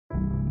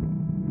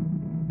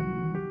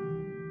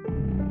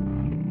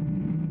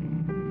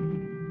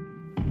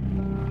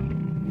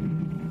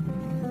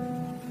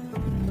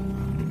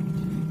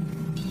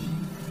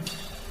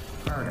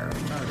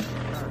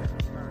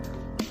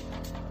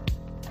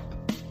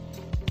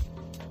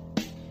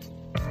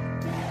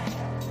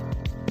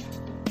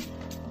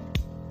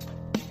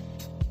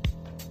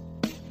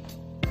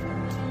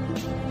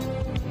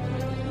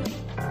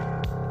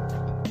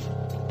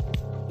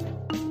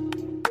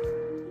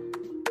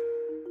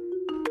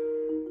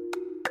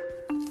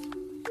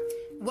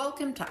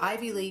Welcome to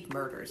Ivy League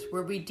Murders,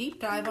 where we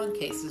deep dive on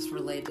cases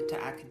related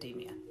to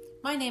academia.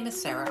 My name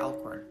is Sarah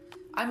Elkhorn.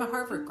 I'm a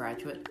Harvard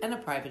graduate and a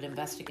private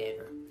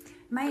investigator.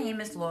 My name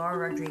is Laura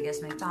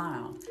Rodriguez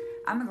McDonald.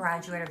 I'm a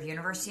graduate of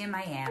University of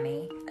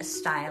Miami, a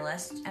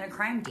stylist, and a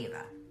crime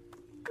diva.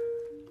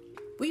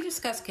 We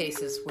discuss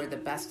cases where the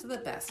best of the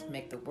best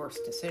make the worst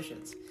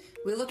decisions.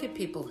 We look at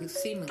people who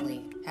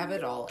seemingly have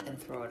it all and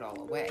throw it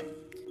all away.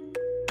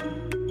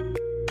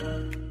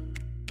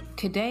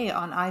 Today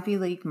on Ivy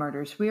League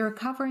Murders, we are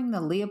covering the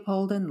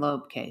Leopold and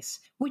Loeb case,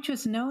 which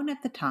was known at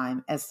the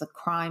time as the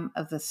crime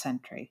of the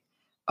century.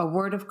 A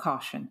word of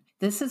caution,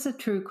 this is a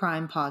true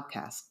crime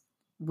podcast.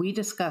 We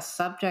discuss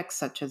subjects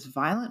such as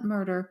violent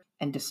murder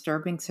and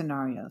disturbing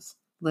scenarios.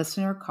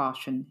 Listener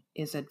caution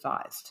is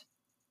advised.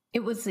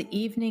 It was the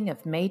evening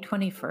of May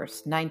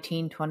 21st,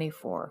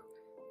 1924.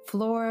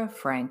 Flora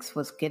Franks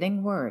was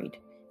getting worried.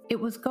 It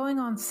was going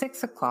on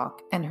 6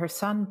 o'clock and her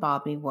son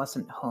Bobby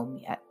wasn't home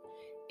yet.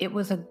 It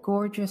was a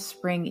gorgeous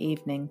spring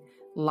evening,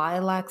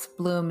 lilacs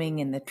blooming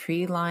in the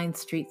tree-lined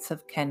streets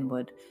of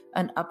Kenwood,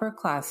 an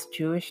upper-class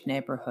Jewish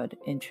neighborhood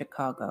in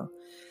Chicago.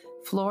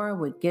 Flora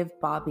would give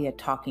Bobby a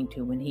talking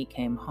to when he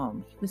came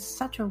home. He was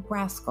such a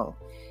rascal.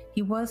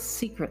 He was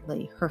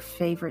secretly her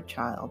favorite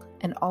child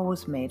and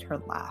always made her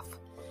laugh.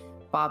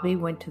 Bobby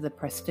went to the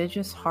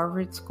prestigious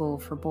Harvard School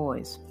for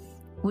Boys,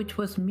 which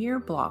was mere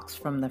blocks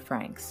from the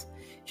Franks.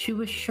 She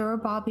was sure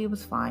Bobby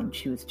was fine.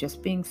 She was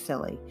just being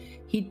silly.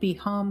 He'd be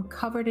home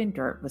covered in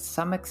dirt with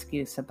some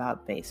excuse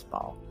about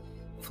baseball.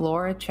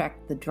 Flora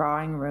checked the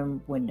drawing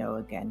room window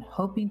again,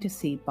 hoping to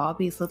see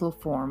Bobby's little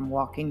form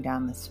walking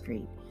down the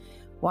street.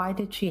 Why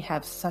did she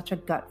have such a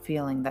gut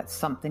feeling that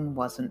something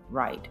wasn't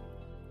right?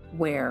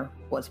 Where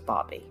was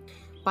Bobby?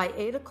 By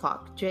 8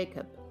 o'clock,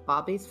 Jacob,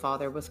 Bobby's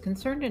father, was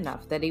concerned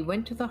enough that he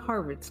went to the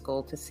Harvard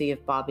School to see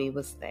if Bobby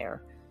was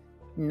there.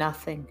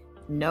 Nothing.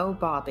 No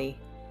Bobby.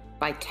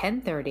 By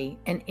 10:30,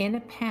 and in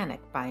a panic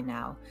by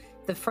now,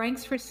 the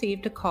Franks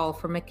received a call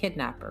from a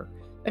kidnapper,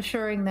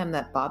 assuring them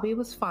that Bobby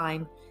was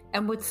fine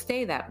and would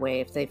stay that way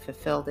if they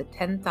fulfilled a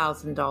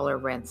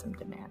 $10,000 ransom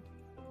demand.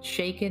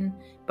 Shaken,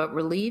 but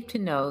relieved to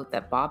know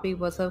that Bobby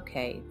was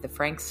okay, the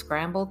Franks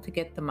scrambled to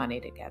get the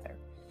money together.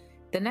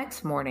 The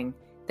next morning,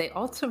 they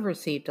also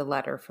received a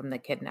letter from the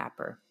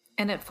kidnapper,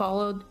 and it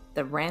followed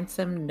the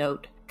ransom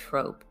note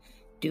trope.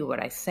 Do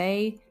what I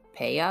say,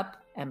 pay up,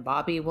 and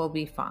Bobby will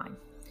be fine.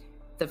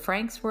 The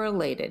Franks were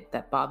elated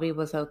that Bobby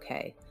was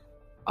okay.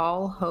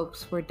 All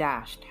hopes were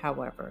dashed,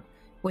 however,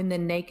 when the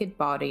naked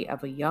body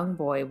of a young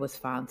boy was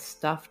found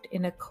stuffed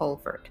in a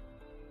culvert.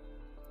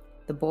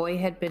 The boy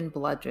had been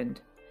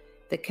bludgeoned.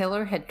 The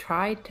killer had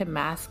tried to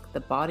mask the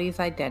body's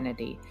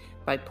identity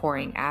by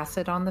pouring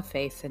acid on the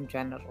face and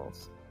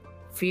genitals.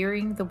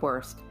 Fearing the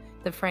worst,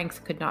 the Franks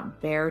could not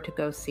bear to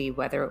go see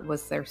whether it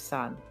was their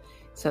son,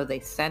 so they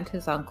sent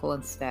his uncle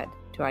instead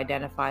to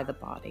identify the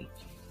body.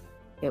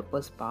 It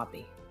was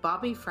Bobby.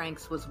 Bobby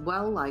Franks was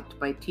well liked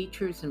by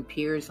teachers and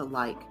peers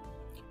alike.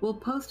 We'll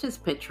post his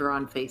picture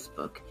on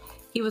Facebook.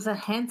 He was a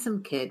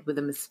handsome kid with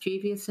a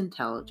mischievous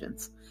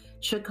intelligence.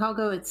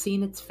 Chicago had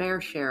seen its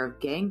fair share of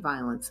gang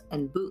violence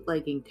and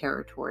bootlegging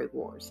territory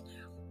wars,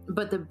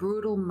 but the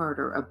brutal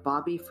murder of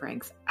Bobby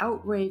Franks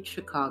outraged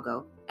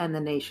Chicago and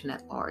the nation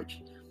at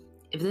large.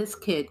 If this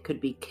kid could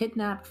be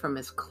kidnapped from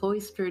his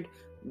cloistered,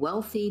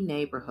 wealthy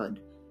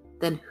neighborhood,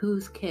 then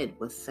whose kid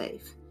was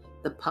safe?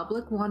 The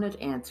public wanted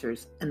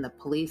answers, and the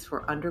police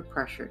were under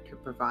pressure to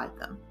provide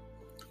them.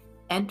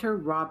 Enter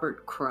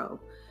Robert Crowe.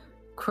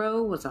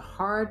 Crowe was a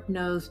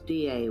hard-nosed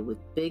DA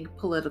with big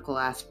political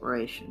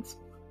aspirations.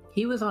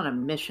 He was on a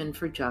mission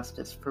for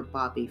justice for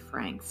Bobby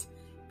Franks.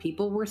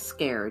 People were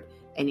scared,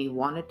 and he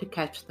wanted to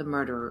catch the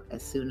murderer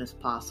as soon as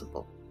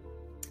possible.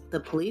 The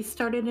police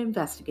started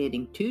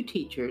investigating 2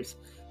 teachers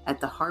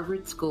at the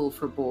Harvard School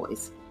for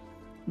Boys.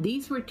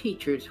 These were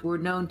teachers who were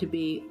known to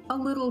be a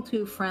little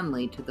too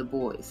friendly to the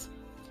boys.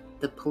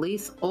 The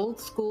police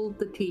old-schooled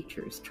the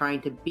teachers, trying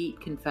to beat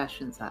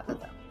confessions out of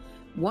them.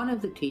 One of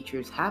the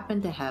teachers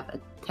happened to have a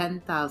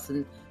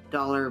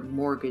 $10,000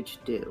 mortgage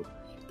due.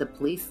 The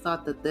police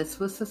thought that this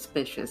was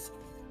suspicious,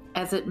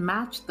 as it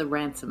matched the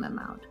ransom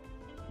amount.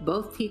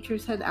 Both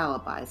teachers had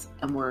alibis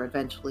and were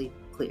eventually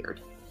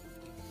cleared.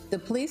 The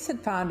police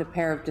had found a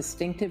pair of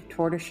distinctive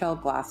tortoiseshell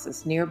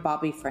glasses near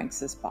Bobby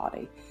Franks'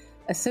 body.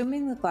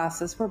 Assuming the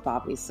glasses were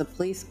Bobby's, the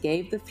police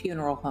gave the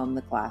funeral home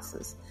the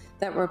glasses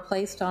that were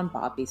placed on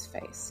Bobby's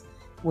face.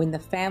 When the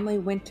family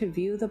went to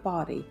view the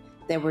body,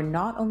 they were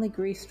not only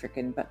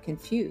grief-stricken but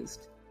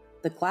confused.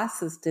 The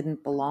glasses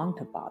didn't belong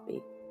to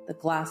Bobby. The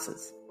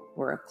glasses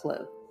were a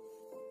clue.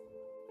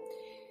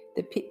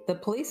 The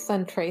police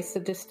then traced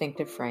the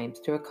distinctive frames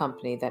to a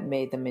company that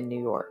made them in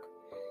New York.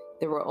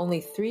 There were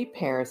only 3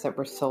 pairs that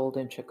were sold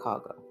in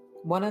Chicago.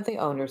 One of the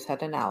owners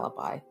had an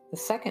alibi. The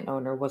second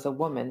owner was a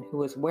woman who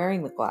was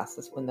wearing the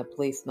glasses when the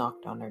police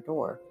knocked on her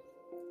door.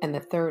 And the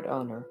third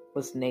owner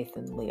was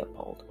Nathan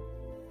Leopold.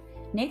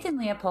 Nathan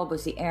Leopold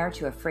was the heir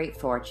to a freight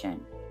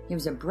fortune. He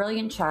was a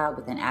brilliant child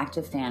with an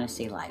active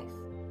fantasy life.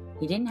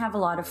 He didn't have a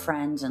lot of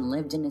friends and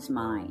lived in his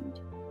mind.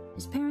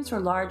 His parents were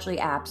largely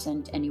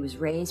absent, and he was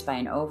raised by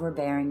an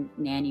overbearing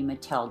nanny,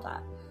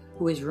 Matilda,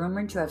 who is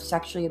rumored to have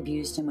sexually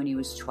abused him when he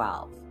was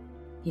 12.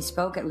 He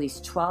spoke at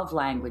least 12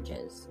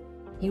 languages.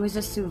 He was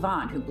a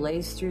savant who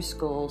blazed through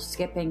school,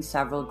 skipping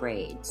several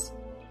grades.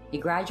 He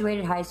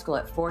graduated high school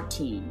at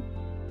 14.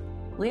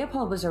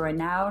 Leopold was a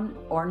renowned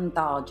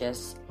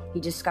ornithologist. He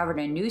discovered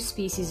a new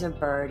species of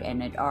bird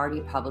and had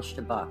already published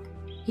a book.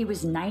 He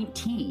was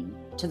 19.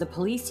 To the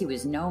police, he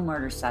was no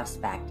murder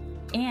suspect.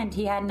 And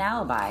he had an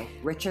alibi,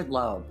 Richard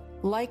Loeb.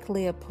 Like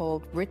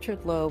Leopold,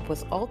 Richard Loeb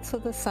was also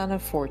the son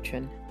of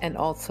fortune and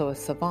also a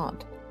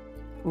savant.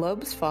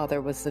 Loeb's father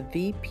was the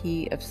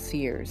VP of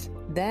Sears,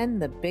 then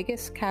the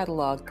biggest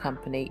catalog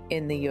company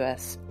in the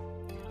U.S.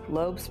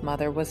 Loeb's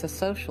mother was a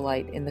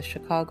socialite in the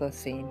Chicago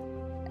scene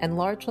and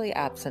largely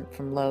absent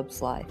from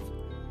Loeb's life.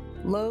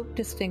 Loeb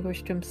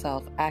distinguished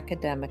himself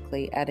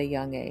academically at a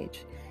young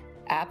age.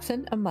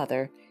 Absent a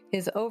mother,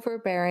 his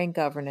overbearing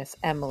governess,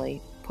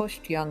 Emily,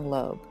 pushed young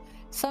Loeb,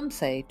 some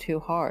say too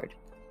hard.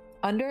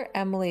 Under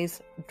Emily's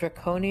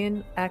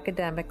draconian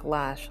academic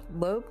lash,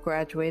 Loeb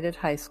graduated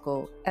high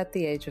school at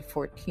the age of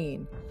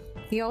 14.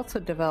 He also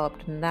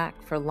developed a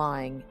knack for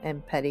lying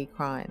and petty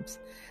crimes.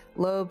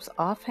 Loeb's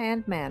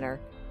offhand manner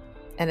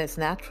and his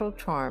natural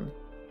charm.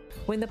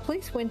 When the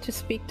police went to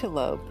speak to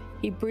Loeb,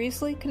 he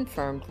breezily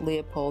confirmed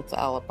Leopold's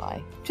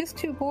alibi. Just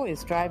two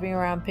boys driving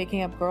around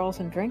picking up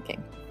girls and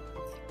drinking.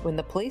 When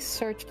the police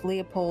searched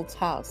Leopold's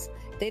house,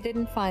 they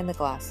didn't find the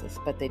glasses,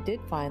 but they did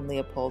find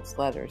Leopold's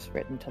letters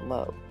written to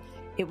Loeb.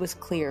 It was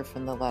clear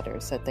from the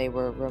letters that they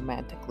were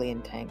romantically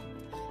entangled.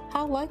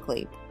 How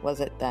likely was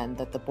it then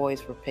that the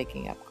boys were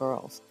picking up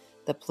girls?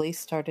 The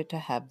police started to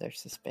have their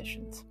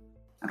suspicions.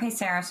 Okay,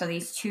 Sarah, so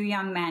these two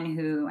young men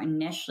who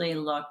initially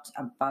looked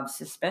above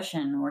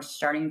suspicion were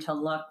starting to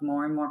look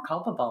more and more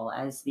culpable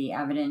as the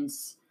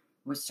evidence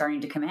was starting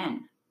to come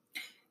in.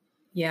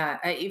 Yeah,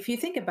 if you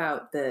think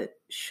about the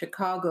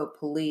Chicago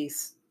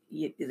police,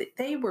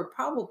 they were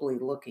probably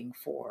looking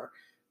for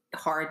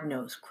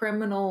hard-nosed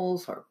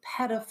criminals or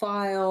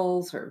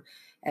pedophiles or,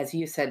 as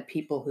you said,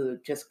 people who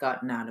had just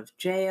gotten out of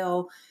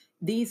jail.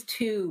 These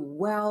two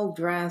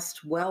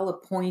well-dressed,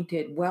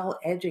 well-appointed,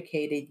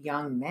 well-educated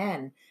young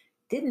men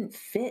didn't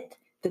fit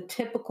the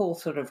typical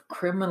sort of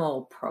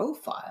criminal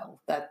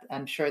profile that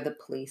I'm sure the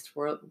police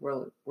were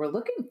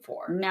looking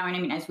for. No, and I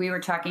mean, as we were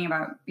talking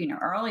about,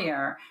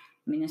 earlier,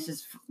 I mean, this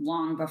is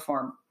long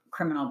before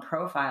criminal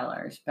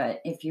profilers,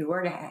 but if you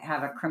were to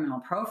have a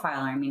criminal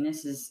profiler, I mean,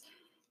 this is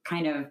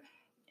kind of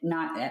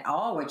not at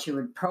all what you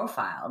would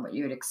profile, what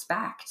you would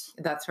expect.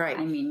 That's right.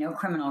 I mean, no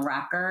criminal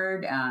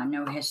record,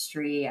 no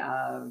history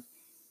of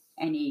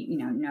any,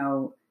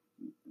 no,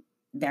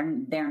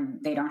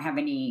 they don't have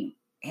any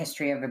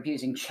history of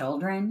abusing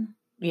children.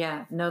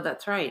 Yeah, no,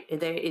 that's right.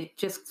 It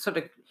just sort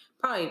of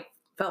probably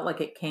felt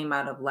like it came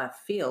out of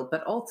left field,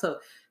 but also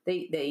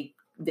they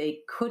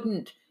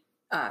couldn't,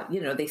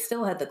 they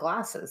still had the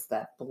glasses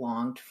that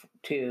belonged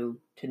to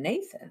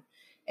Nathan,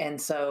 and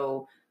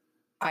so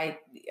I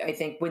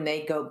think when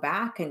they go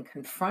back and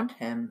confront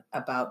him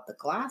about the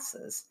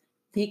glasses,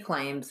 he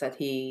claims that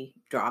he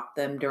dropped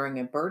them during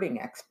a birding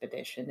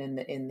expedition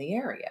in the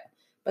area.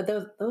 But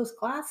those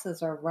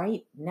glasses are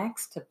right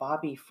next to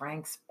Bobby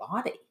Frank's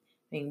body.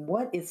 I mean,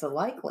 what is the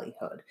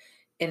likelihood?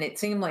 And it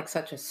seemed like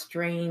such a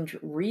strange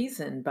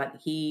reason, but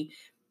he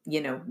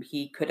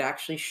could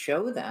actually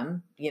show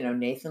them,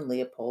 Nathan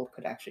Leopold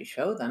could actually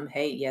show them,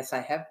 hey, yes, I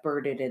have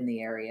birded in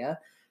the area.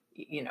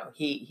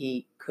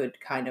 He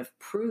could kind of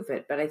prove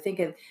it. But I think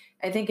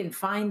in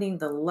finding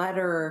the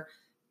letter,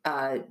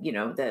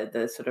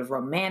 the sort of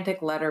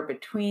romantic letter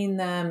between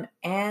them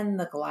and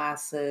the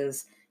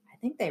glasses, I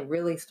think they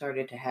really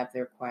started to have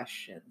their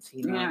questions.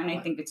 And I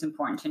think it's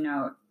important to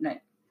note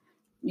that,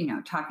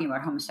 talking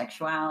about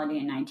homosexuality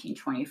in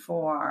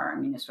 1924, I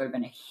mean, this would have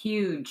been a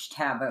huge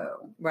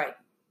taboo. Right.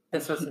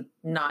 This was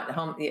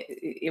not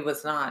it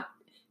was not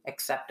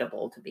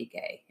acceptable to be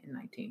gay in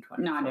 1924.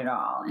 Not at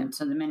all. And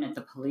so the minute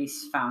the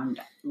police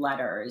found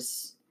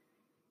letters,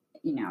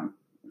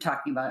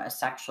 talking about a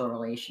sexual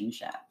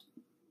relationship,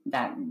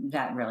 that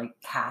really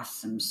cast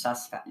some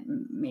suspect,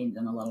 made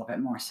them a little bit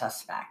more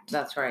suspect.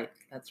 That's right.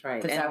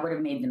 Because that would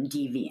have made them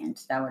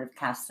deviant. That would have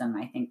cast them,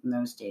 I think, in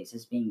those days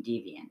as being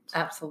deviant.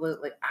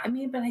 Absolutely. I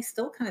mean, but I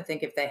still kind of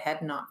think if they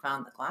had not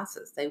found the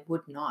glasses, they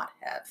would not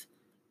have.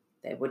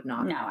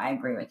 No, I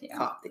agree with you.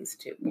 Caught these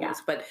two boys.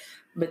 Yeah.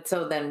 But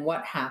so then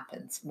what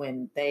happens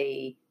when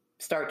they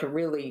start to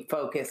really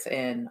focus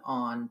in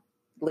on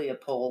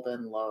Leopold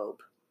and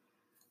Loeb?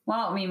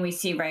 Well, I mean, we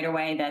see right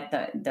away that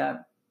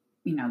the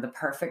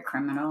perfect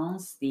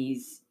criminals,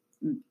 these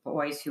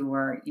boys who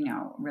were,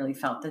 really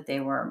felt that they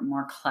were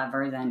more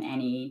clever than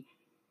any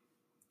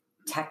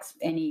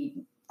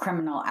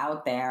criminal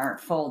out there,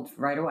 fold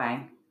right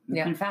away.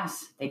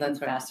 Confess. They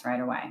confess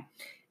right away.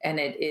 And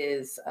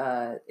it's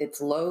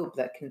Loeb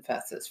that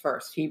confesses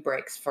first. He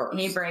breaks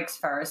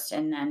first.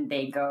 And then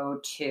they go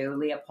to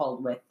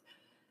Leopold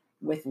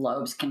with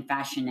Loeb's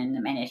confession. And the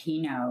minute he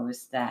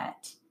knows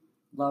that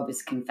Loeb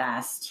has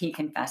confessed, he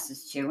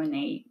confesses too, and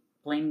they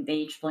they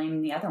each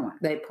blame the other one.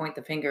 They point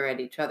the finger at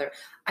each other.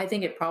 I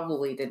think it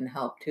probably didn't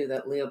help too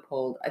that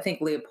I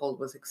think Leopold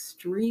was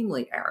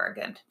extremely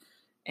arrogant.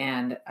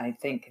 And I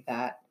think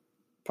that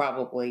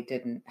probably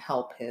didn't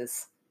help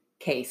his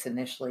case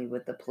initially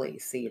with the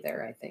police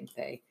either. I think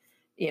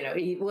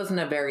he wasn't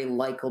a very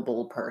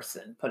likable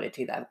person, put it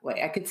to you that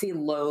way. I could see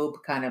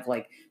Loeb kind of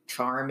like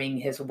charming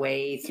his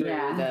way through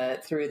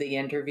the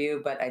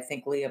interview, but I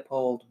think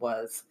Leopold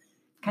was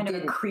kind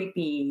of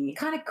creepy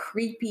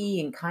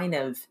and kind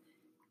of,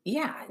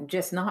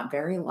 just not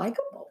very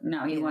likable.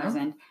 No, he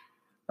wasn't.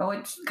 But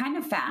what's kind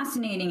of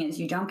fascinating is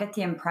you don't get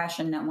the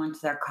impression that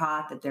once they're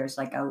caught that there's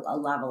like a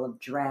level of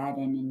dread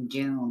and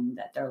doom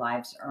that their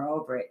lives are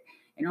over. It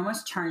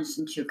almost turns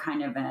into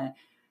kind of an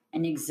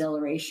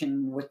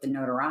exhilaration with the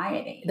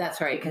notoriety.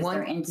 That's right. Because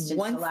they're instant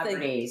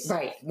celebrities.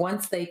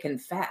 Once they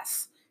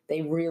confess,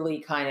 they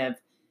really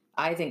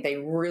I think they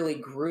really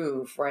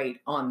groove right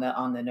on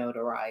the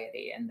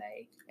notoriety, and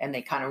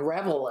they kind of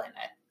revel in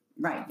it.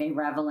 Right. They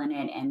revel in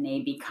it, and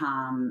they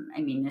become,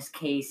 this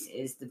case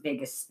is the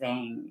biggest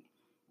thing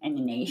in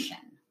the nation.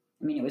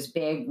 It was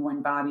big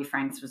when Bobby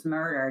Franks was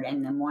murdered,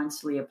 and then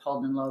once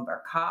Leopold and Loeb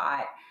are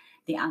caught,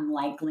 the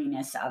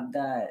unlikeliness of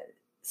the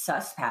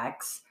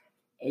suspects,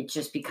 it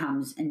just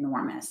becomes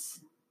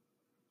enormous.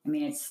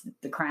 It's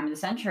the crime of the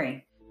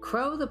century.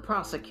 Crow, the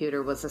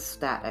prosecutor, was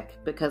ecstatic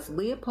because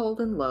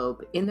Leopold and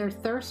Loeb, in their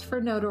thirst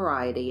for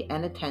notoriety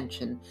and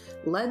attention,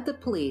 led the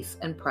police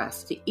and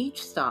press to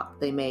each stop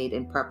they made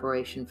in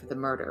preparation for the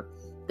murder.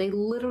 They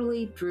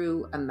literally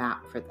drew a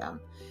map for them.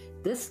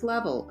 This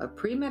level of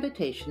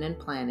premeditation and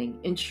planning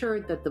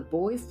ensured that the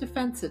boys'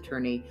 defense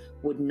attorney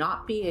would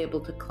not be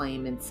able to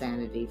claim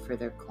insanity for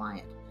their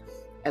client.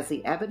 As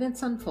the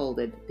evidence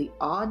unfolded, the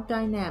odd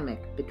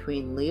dynamic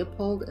between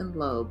Leopold and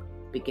Loeb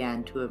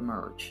began to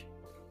emerge.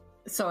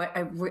 So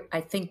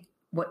I think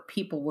what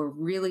people were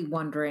really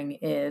wondering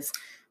is,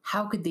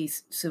 how could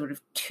these sort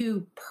of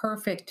two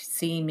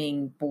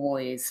perfect-seeming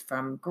boys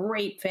from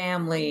great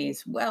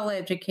families,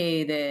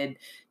 well-educated,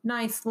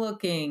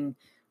 nice-looking,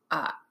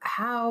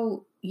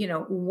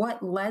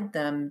 what led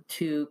them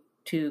to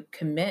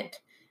commit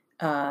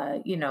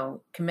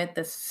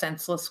this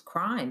senseless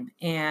crime?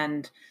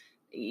 And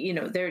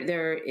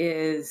there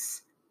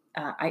is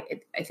I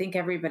think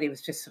everybody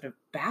was just sort of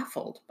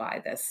baffled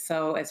by this.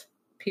 So as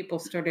people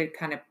started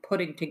kind of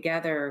putting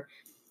together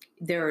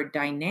their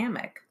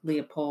dynamic,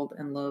 Leopold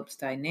and Loeb's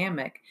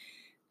dynamic,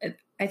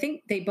 I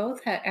think they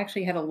both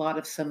actually had a lot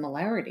of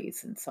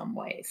similarities in some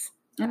ways.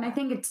 And I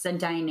think it's the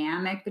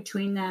dynamic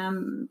between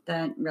them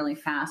that really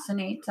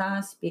fascinates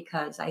us,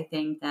 because I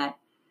think that,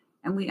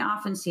 and we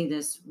often see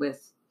this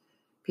with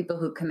people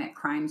who commit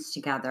crimes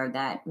together,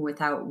 that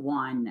without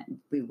one,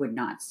 we would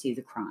not see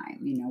the crime,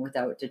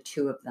 without the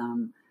two of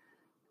them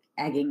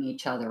egging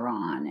each other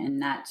on.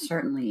 And that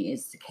certainly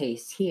is the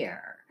case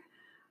here.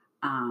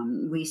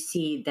 We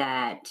see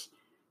that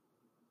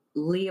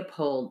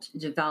Leopold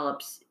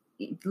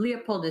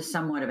is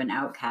somewhat of an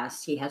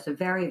outcast. He has a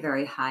very,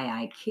 very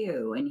high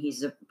IQ,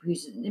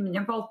 and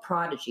they're both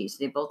prodigies.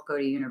 They both go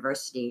to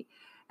university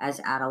as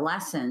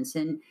adolescents,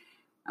 and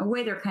in a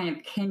way they're kind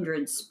of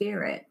kindred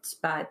spirits,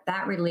 but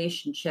that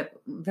relationship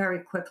very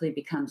quickly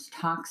becomes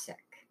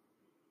toxic.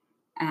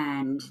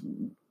 And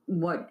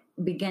what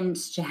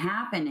begins to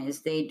happen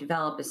is they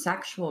develop a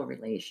sexual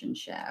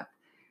relationship.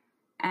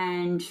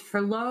 And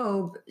for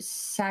Loeb,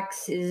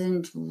 sex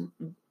isn't,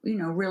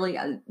 really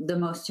the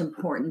most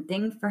important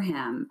thing for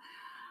him.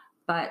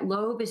 But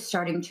Loeb is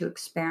starting to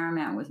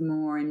experiment with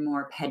more and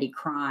more petty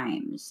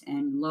crimes.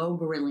 And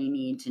Loeb really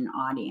needs an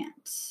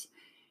audience.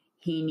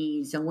 He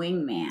needs a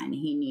wingman.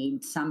 He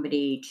needs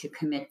somebody to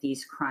commit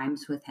these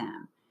crimes with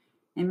him.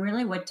 And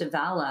really what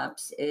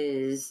develops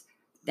is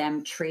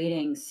them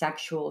trading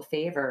sexual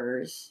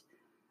favors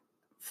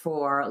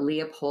for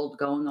Leopold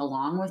going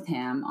along with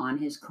him on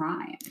his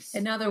crimes.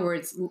 In other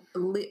words,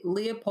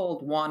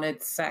 Leopold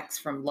wanted sex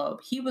from Loeb.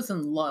 He was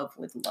in love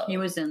with Loeb. He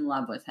was in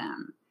love with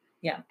him.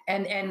 Yeah.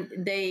 And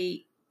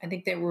I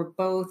think they were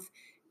both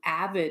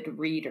avid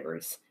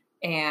readers.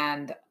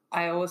 And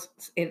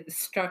it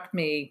struck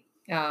me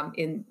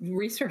in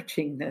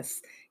researching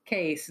this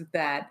case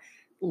that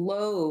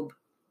Loeb,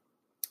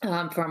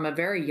 from a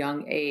very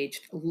young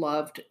age,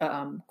 loved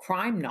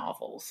crime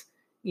novels.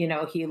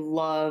 He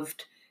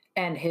loved,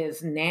 and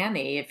his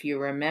nanny, if you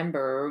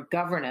remember,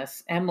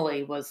 governess,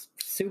 Emily, was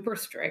super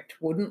strict,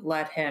 wouldn't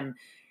let him,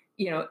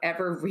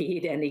 ever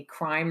read any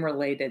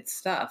crime-related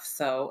stuff.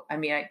 So,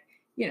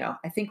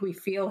 I think we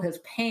feel his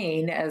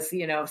pain as,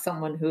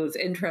 someone who's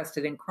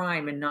interested in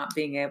crime and not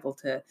being able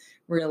to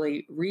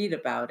really read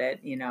about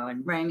it,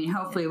 and right.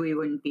 Hopefully we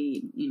wouldn't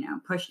be,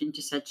 pushed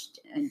into such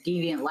a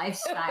deviant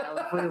lifestyle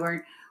if we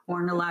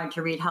weren't allowed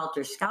to read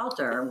Helter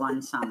Skelter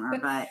one summer.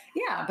 But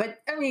yeah, but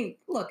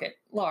look at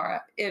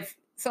Laura. If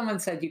someone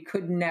said you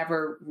could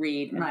never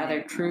read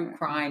another true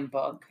crime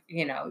book,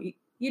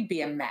 you'd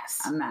be a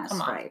mess. A mess,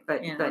 right?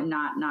 But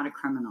not a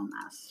criminal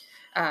mess.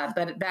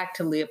 But back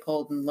to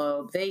Leopold and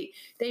Loeb, they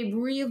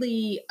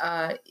really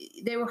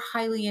they were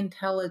highly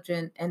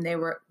intelligent, and they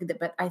were,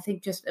 but I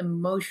think just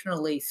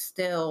emotionally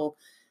still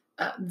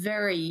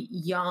very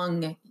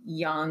young,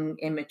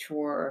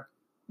 immature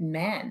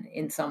men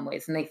in some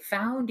ways, and they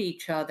found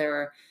each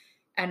other.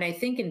 And I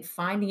think in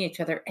finding each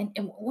other,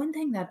 and one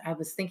thing that I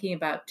was thinking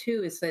about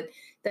too is that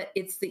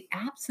it's the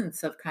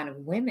absence of kind of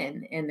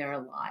women in their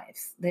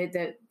lives.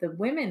 The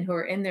women who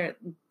are in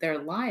their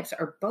lives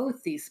are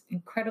both these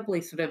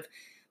incredibly sort of,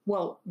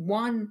 well,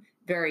 one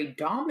very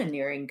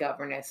domineering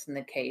governess in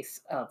the case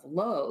of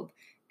Loeb,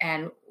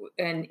 and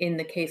and in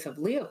the case of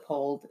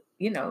Leopold,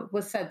 it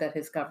was said that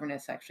his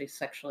governess actually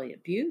sexually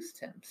abused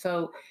him.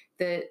 So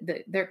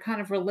their kind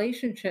of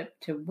relationship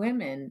to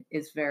women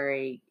is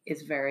very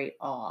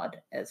odd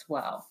as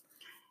well.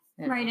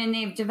 Right, and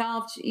they've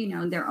developed,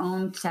 their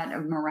own set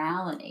of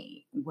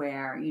morality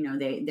where,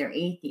 they're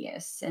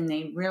atheists and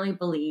they really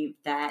believe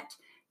that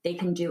they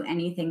can do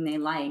anything they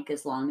like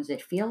as long as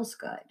it feels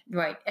good.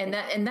 Right, and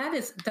that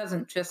is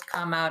doesn't just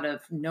come out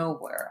of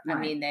nowhere. Right. I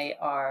mean, they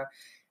are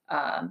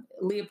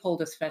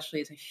Leopold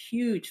especially is a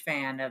huge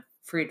fan of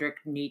Friedrich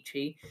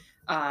Nietzsche.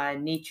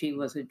 Nietzsche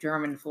was a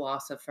German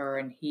philosopher,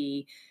 and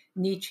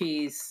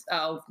Nietzsche's.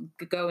 I'll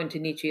go into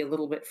Nietzsche a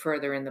little bit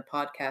further in the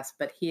podcast,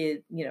 but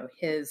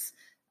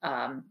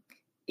um,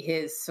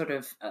 his sort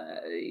of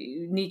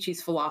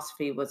Nietzsche's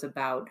philosophy was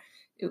about,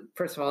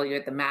 first of all, you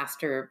had the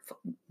master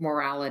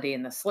morality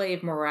and the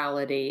slave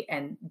morality,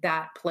 and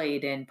that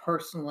played in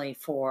personally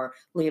for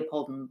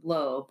Leopold and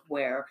Loeb,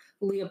 where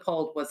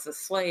Leopold was the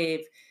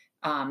slave,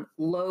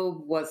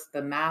 Loeb was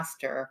the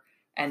master,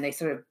 and they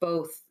sort of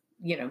both,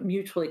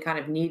 mutually kind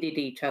of needed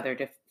each other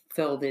to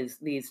fill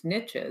these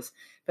niches.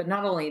 But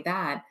not only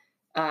that,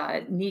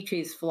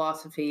 Nietzsche's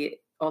philosophy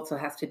also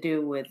has to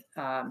do with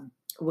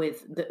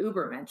the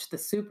Übermensch, the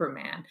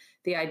Superman,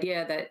 the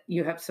idea that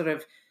you have sort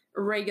of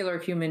regular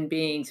human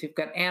beings, you've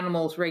got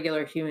animals,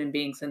 regular human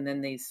beings, and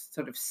then these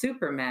sort of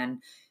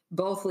supermen.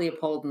 Both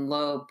Leopold and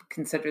Loeb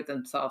considered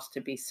themselves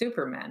to be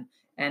supermen,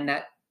 and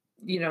that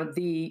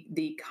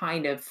the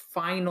kind of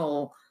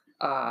final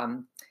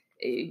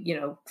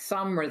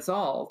some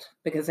result,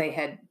 because they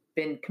had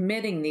been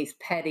committing these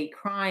petty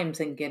crimes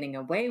and getting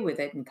away with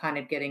it, and kind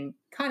of getting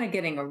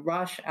a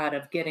rush out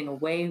of getting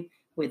away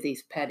with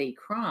these petty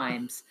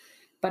crimes,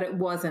 but it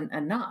wasn't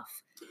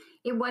enough.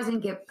 It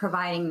wasn't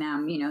providing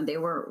them, they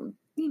were,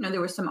 there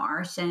was some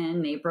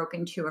arson. They broke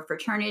into a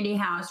fraternity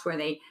house where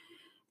they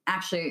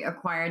actually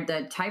acquired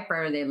the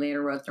typewriter they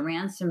later wrote the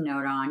ransom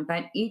note on.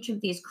 But each of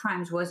these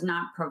crimes was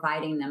not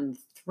providing them the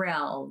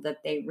thrill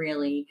that they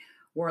really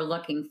were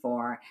looking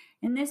for.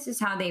 And this is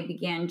how they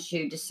began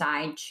to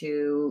decide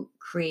to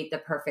create the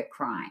perfect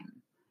crime.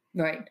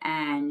 Right.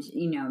 And,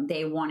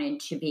 they wanted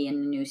to be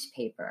in the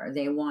newspaper.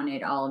 They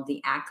wanted all of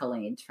the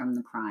accolades from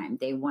the crime.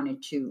 They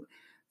wanted to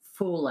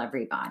fool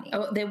everybody.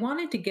 Oh, they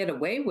wanted to get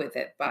away with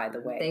it, by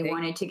the way. They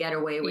wanted to get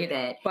away with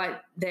it.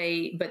 But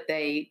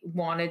they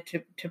wanted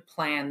to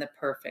plan the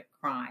perfect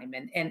crime.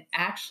 And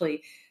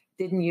actually,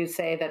 didn't you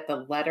say that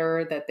the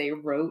letter that they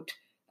wrote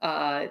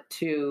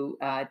to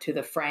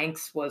the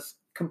Franks was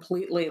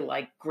completely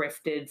like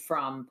grifted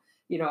from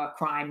a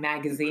crime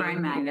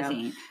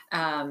magazine?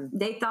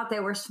 They thought they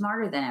were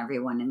smarter than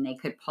everyone, and they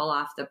could pull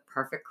off the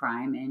perfect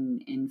crime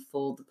and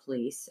fool the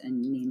police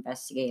and the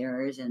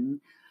investigators and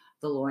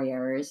the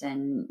lawyers,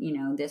 and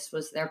this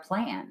was their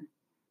plan.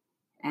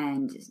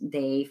 And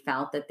they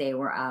felt that they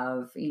were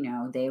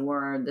they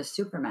were the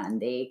supermen.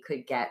 They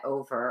could get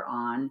over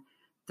on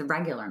the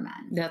regular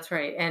men. That's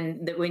right.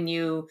 And that when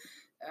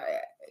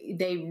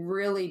they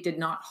really did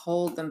not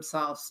hold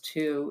themselves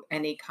to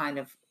any kind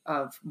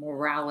of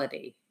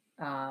morality.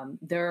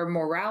 Their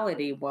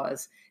morality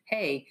was,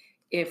 hey,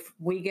 if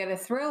we get a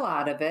thrill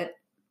out of it,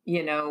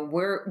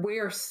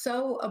 we're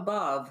so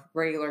above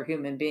regular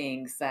human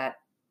beings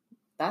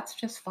that's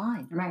just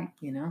fine. Right.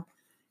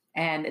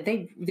 And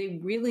they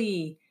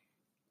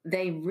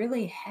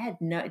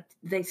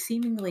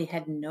seemingly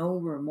had no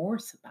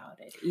remorse about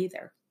it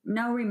either.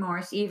 No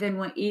remorse, even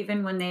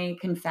when they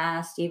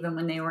confessed, even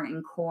when they were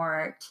in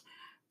court,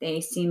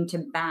 they seemed to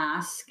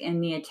bask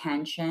in the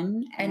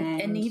attention.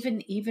 And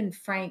even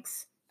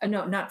Frank's,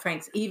 no, not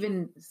Frank's,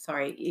 even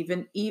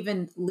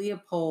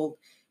Leopold,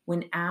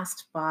 when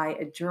asked by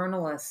a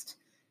journalist,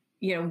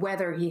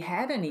 whether he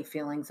had any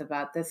feelings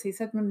about this, he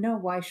said, no,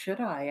 why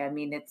should I? I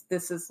mean,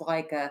 this is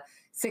like a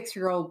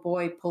 6-year-old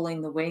boy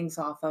pulling the wings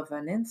off of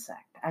an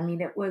insect. I mean,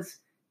 it was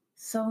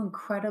so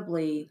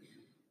incredibly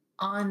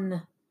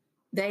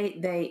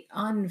they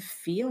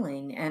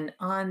unfeeling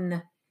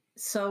and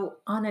so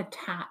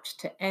unattached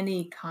to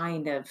any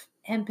kind of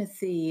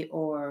empathy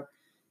or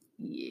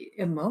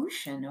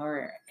emotion,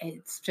 or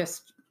it's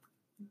just,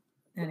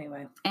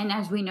 anyway. And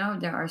as we know,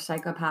 there are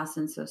psychopaths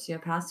and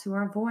sociopaths who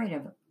are void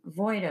of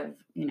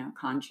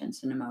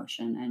conscience and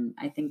emotion, and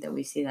I think that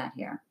we see that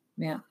here.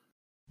 Yeah.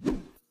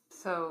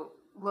 So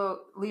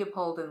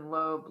Leopold and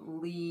Loeb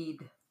lead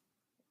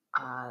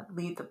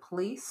the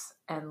police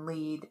and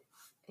lead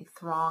a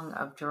throng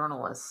of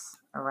journalists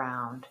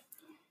around.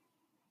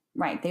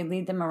 Right. They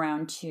lead them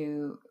around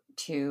to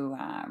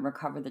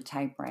recover the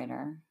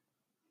typewriter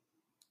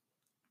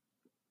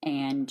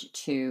and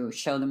to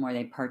show them where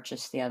they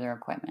purchased the other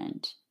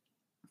equipment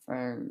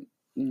for,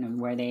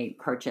 where they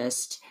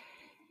purchased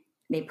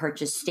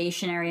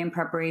stationery in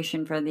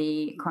preparation for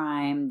the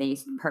crime. They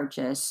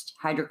purchased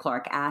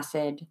hydrochloric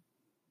acid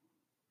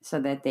so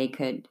that they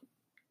could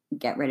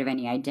get rid of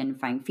any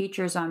identifying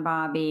features on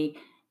Bobby.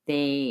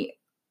 They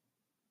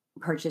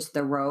purchased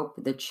the rope,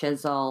 the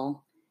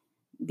chisel.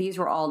 These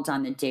were all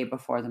done the day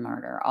before the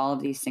murder. All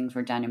of these things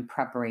were done in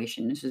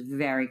preparation. This was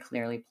very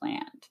clearly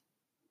planned.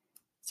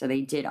 So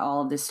they did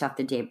all of this stuff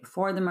the day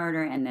before the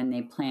murder, and then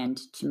they planned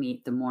to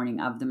meet the morning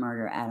of the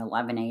murder at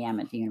 11 a.m.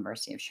 at the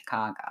University of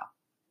Chicago.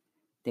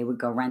 They would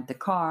go rent the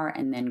car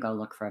and then go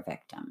look for a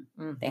victim.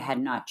 Mm-hmm. They had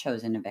not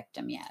chosen a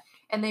victim yet.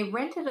 And they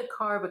rented a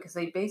car because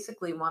they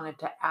basically wanted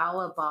to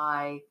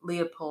alibi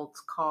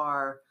Leopold's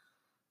car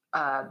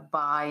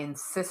by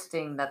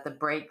insisting that the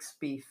brakes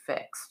be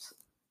fixed.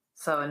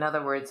 So in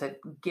other words, it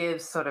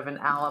gives sort of an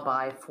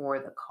alibi for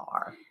the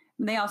car.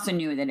 They also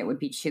knew that it would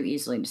be too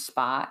easily to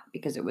spot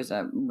because it was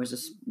a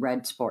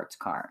red sports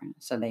car.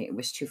 So it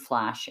was too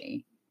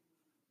flashy.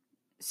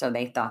 So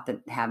they thought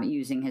that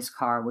using his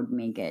car would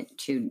make it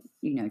too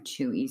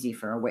easy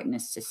for a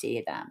witness to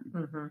see them.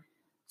 Mm-hmm.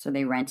 So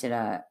they rented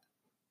a,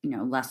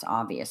 less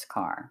obvious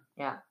car.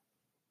 Yeah.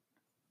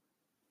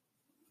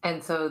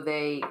 And so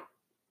they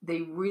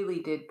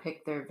really did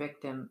pick their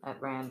victim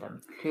at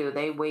random too.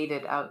 They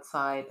waited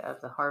outside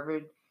of the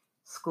Harvard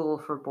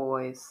School for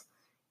Boys,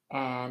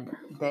 and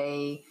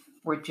they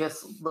were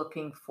just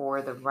looking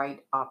for the right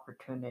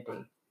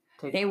opportunity.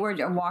 They were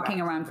walking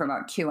around for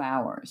about 2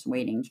 hours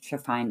waiting to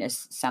find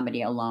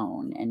somebody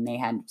alone, and they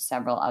had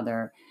several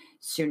other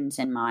students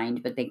in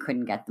mind, but they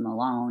couldn't get them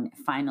alone.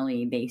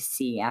 Finally, they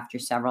see, after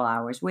several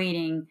hours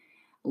waiting,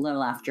 a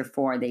little after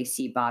 4, they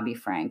see Bobby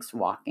Franks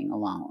walking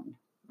alone.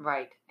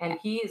 Right, and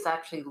he is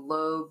actually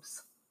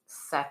Loeb's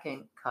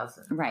second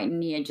cousin. Right,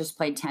 and he had just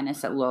played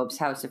tennis at Loeb's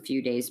house a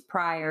few days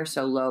prior,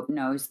 so Loeb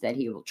knows that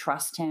he will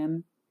trust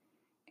him.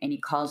 And he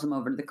calls him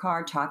over to the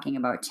car talking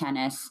about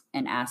tennis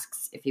and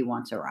asks if he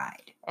wants a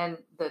ride. And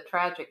the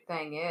tragic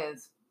thing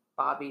is,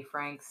 Bobby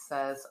Franks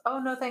says, "Oh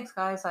no, thanks,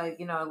 guys. I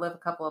live a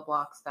couple of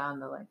blocks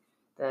down the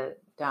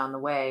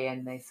way."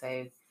 And they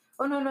say,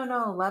 "Oh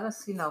no, let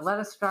us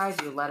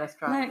drive you. Let us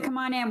drive you. Come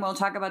on in. We'll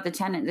talk about the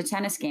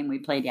tennis game we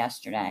played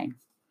yesterday."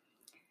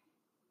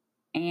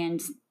 And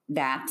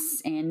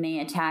they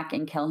attack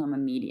and kill him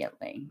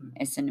immediately. Mm-hmm.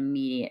 It's an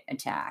immediate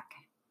attack.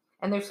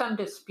 And there's some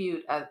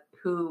dispute at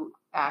who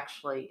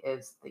actually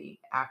is the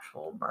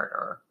actual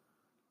murderer.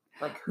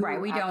 Like who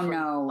right, we don't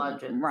know.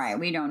 Right,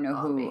 we don't know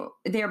Bobby. Who.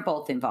 They're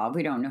both involved.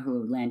 We don't know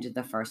who landed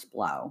the first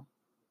blow,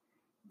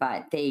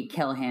 but they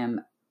kill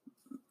him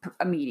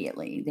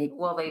immediately. They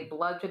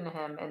bludgeon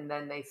him and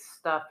then they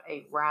stuff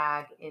a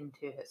rag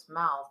into his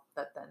mouth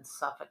that then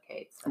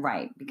suffocates him.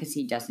 Right, because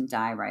he doesn't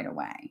die right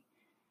away.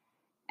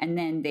 And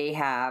then they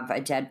have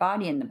a dead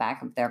body in the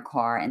back of their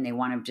car, and they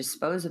want to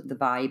dispose of the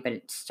body, but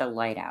it's still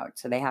light out,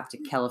 so they have to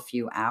kill a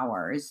few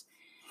hours.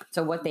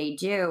 So what they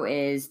do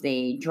is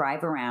they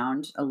drive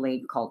around a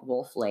lake called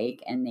Wolf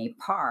Lake, and they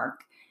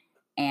park,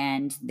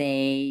 and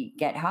they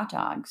get hot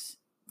dogs.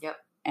 Yep.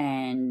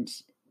 And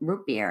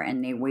root beer,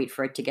 and they wait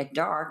for it to get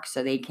dark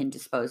so they can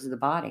dispose of the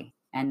body.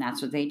 And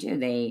that's what they do.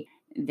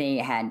 They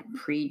had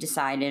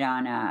pre-decided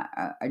on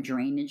a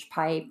drainage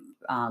pipe.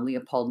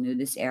 Leopold knew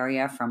this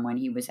area from when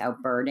he was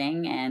out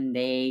birding, and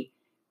they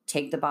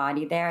take the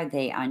body there.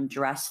 They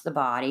undress the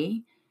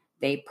body.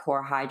 They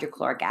pour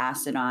hydrochloric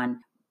acid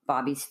on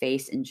Bobby's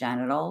face and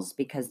genitals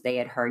because they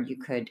had heard you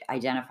could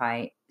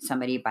identify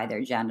somebody by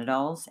their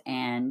genitals,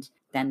 and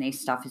then they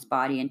stuff his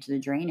body into the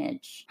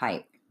drainage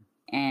pipe.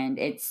 And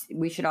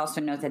we should also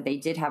note that they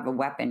did have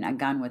a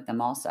gun with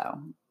them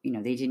also.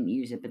 They didn't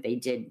use it, but they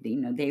did,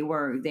 they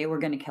were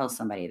going to kill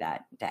somebody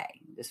that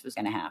day. This was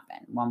going to happen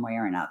one way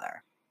or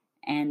another.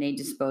 And they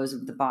dispose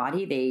of the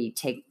body. They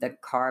take the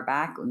car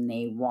back and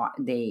they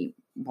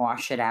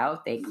wash it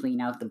out. They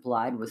clean out the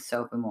blood with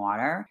soap and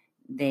water.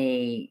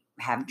 They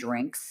have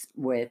drinks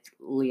with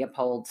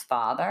Leopold's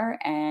father,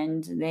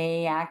 and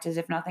they act as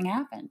if nothing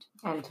happened.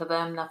 And to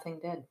them, nothing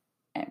did.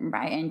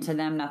 Right, and to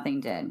them,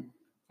 nothing did.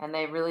 And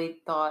they really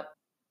thought,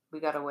 we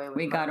got away with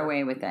it. We got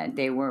away with it.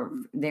 They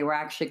were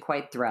actually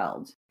quite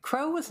thrilled.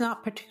 Crowe was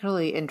not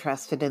particularly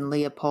interested in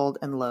Leopold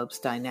and Loeb's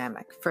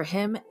dynamic. For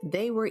him,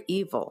 they were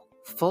evil.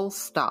 Full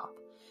stop.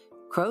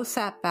 Crowe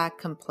sat back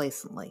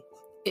complacently.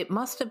 It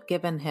must have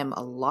given him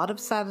a lot of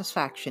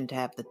satisfaction to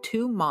have the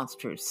two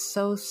monsters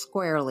so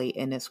squarely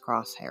in his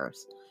crosshairs.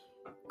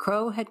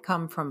 Crowe had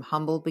come from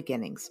humble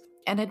beginnings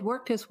and had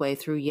worked his way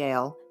through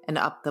Yale and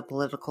up the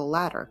political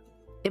ladder.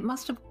 It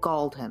must have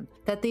galled him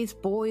that these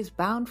boys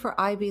bound for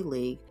Ivy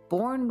League,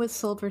 born with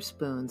silver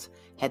spoons,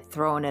 had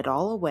thrown it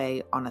all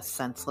away on a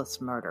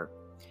senseless murder.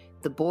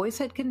 The boys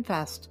had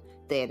confessed,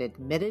 they had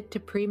admitted to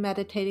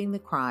premeditating the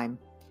crime.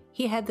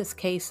 He had this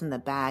case in the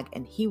bag,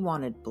 and he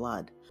wanted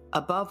blood.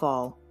 Above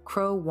all,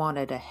 Crowe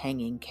wanted a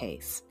hanging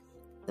case.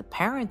 The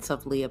parents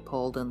of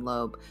Leopold and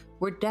Loeb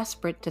were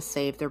desperate to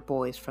save their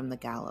boys from the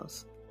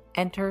gallows.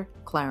 Enter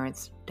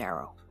Clarence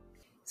Darrow.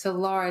 So,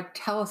 Laura,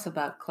 tell us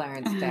about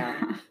Clarence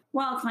Darrow.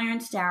 Well,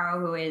 Clarence Darrow,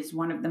 who is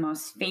one of the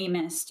most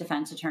famous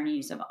defense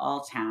attorneys of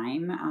all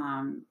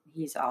time,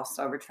 he's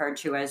also referred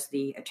to as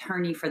the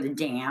attorney for the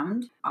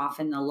damned,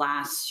 often the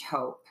last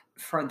hope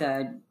for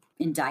the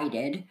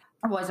indicted,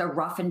 was a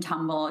rough and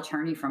tumble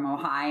attorney from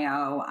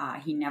Ohio.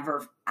 He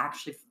never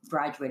actually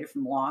graduated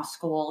from law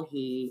school.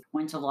 He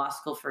went to law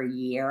school for a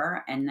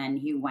year, and then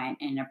he went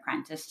and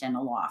apprenticed in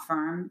a law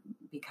firm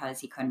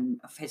because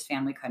his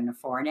family couldn't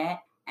afford it.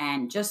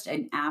 And just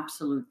an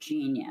absolute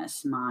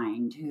genius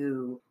mind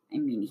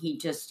he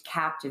just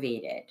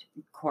captivated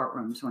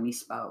courtrooms when he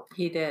spoke.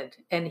 He did.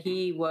 And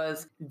he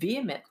was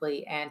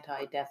vehemently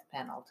anti-death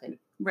penalty.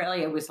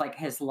 Really, it was like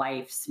his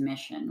life's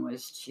mission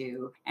was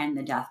to end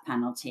the death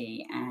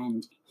penalty.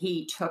 And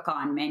he took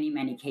on many,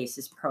 many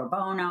cases pro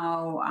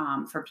bono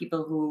for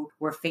people who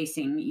were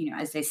facing,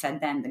 as they said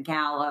then, the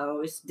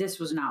gallows. This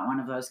was not one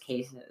of those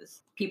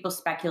cases. People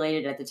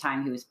speculated at the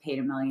time he was paid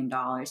 $1 million.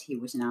 He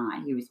was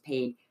not. He was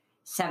paid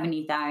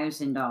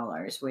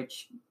 $70,000,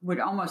 which would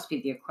almost be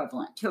the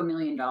equivalent to $1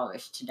 million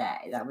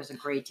today. That was a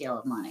great deal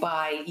of money.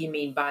 By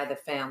the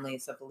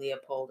families of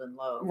Leopold and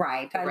Loeb.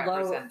 Right,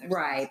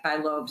 by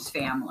Loeb's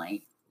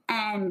family.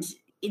 And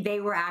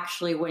they were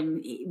actually,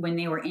 when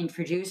they were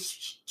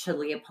introduced to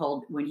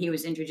Leopold, when he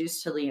was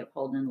introduced to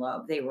Leopold and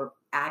Loeb, they were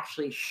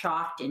actually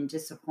shocked and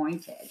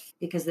disappointed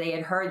because they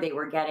had heard they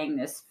were getting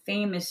this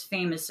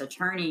famous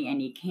attorney,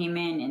 and he came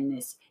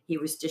in he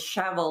was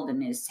disheveled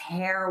and his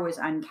hair was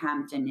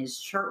unkempt and his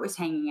shirt was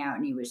hanging out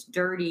and he was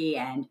dirty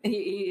and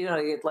he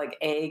had like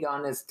egg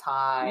on his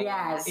tie.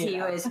 Yes,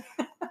 was.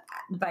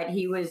 But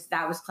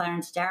that was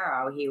Clarence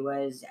Darrow. He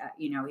was,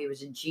 he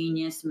was a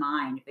genius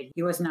mind, but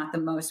he was not the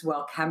most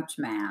well-kept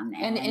man.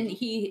 And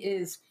he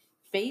is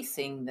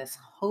facing this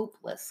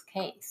hopeless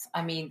case.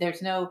 I mean,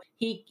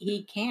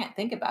 he can't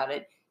think about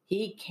it.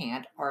 He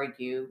can't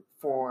argue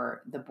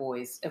for the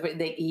boys.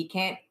 He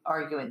can't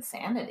argue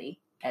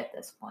insanity at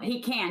this point.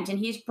 He can't. And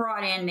he's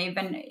brought in,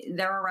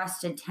 they're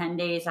arrested 10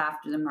 days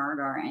after the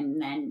murder.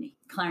 And then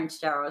Clarence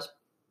Darrow's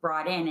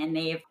brought in and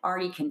they've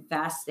already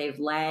confessed. They've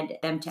led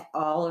them to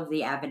all of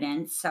the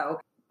evidence. So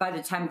by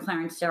the time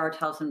Clarence Darrow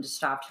tells them to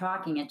stop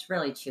talking, it's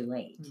really too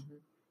late. Mm-hmm.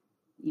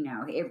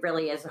 It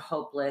really is a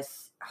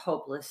hopeless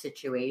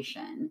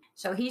situation.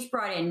 So he's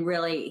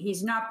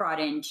not brought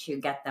in to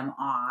get them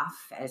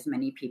off, as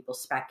many people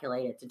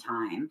speculate at the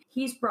time.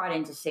 He's brought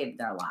in to save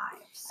their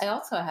lives. I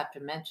also have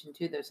to mention,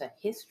 too, there's a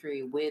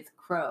history with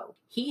Crowe.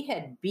 He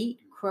had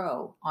beat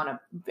Crowe on a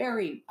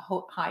very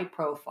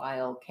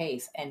high-profile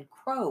case, and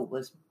Crowe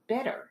was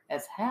bitter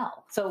as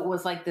hell. So it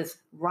was like this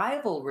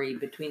rivalry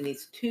between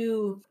these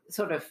two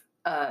sort of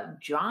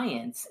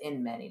giants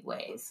in many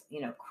ways.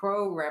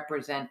 Crowe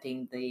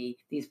representing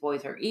these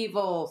boys are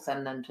evil,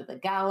 send them to the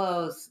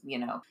gallows,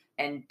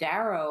 and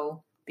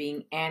Darrow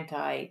being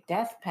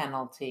anti-death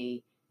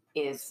penalty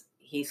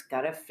he's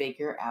got to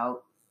figure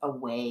out a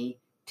way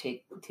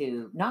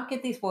to not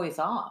get these boys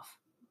off.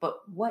 But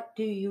what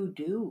do you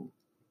do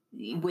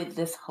with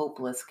this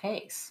hopeless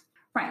case?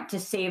 Right, to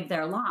save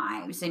their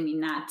lives. I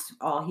mean, that's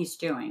all he's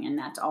doing, and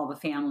that's all the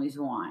families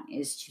want,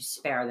 is to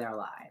spare their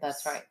lives.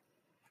 That's right.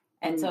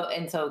 And so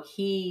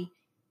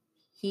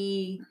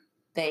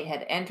they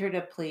had entered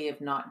a plea of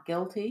not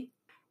guilty.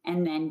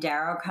 And then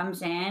Darrow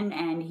comes in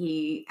and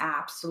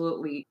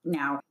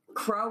now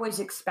Crowe is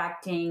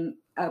expecting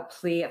a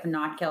plea of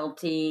not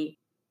guilty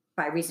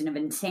by reason of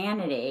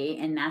insanity.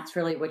 And that's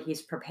really what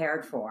he's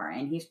prepared for.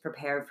 And he's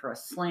prepared for a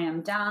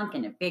slam dunk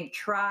and a big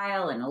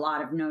trial and a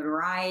lot of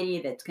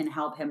notoriety that's going to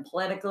help him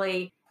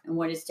politically. And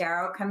what does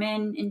Darrow come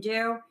in and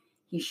do?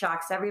 He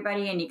shocks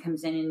everybody and he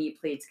comes in and he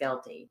pleads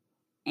guilty.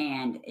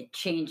 And it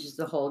changes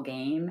the whole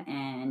game,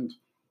 and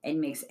it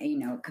makes,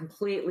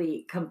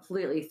 completely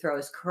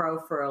throws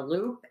Crowe for a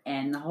loop,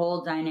 and the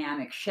whole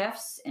dynamic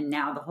shifts. And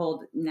now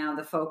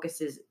the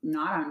focus is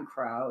not on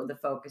Crowe, the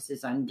focus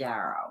is on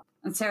Darrow.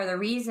 And so the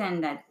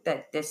reason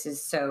that this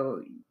is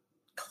so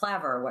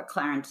clever, what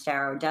Clarence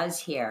Darrow does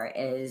here,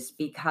 is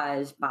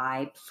because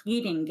by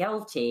pleading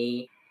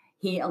guilty,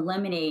 he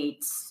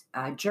eliminates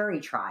a jury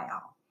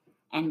trial.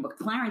 And what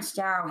Clarence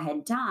Darrow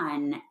had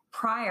done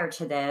prior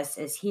to this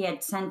is he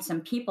had sent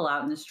some people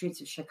out in the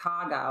streets of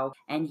Chicago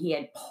and he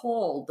had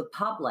polled the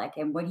public.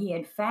 And what he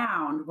had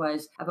found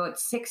was about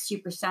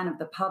 60% of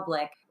the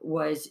public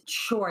was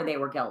sure they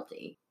were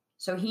guilty.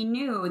 So he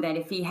knew that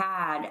if he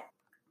had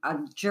a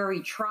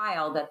jury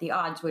trial, that the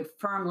odds would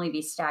firmly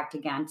be stacked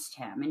against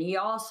him. And he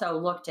also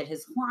looked at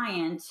his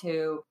clients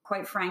who,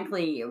 quite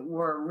frankly,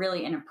 were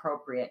really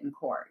inappropriate in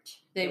court.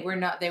 They were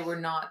not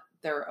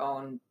their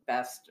own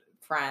best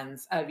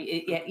friends.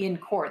 In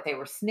court, they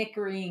were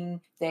snickering.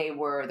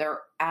 Their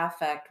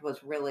affect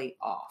was really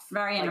off.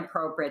 Very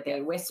inappropriate. They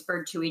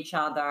whispered to each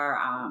other.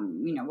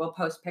 We'll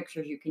post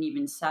pictures. You can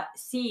even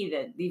see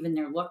that even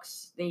their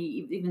looks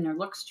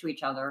to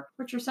each other,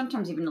 which are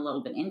sometimes even a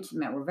little bit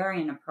intimate, were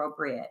very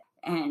inappropriate.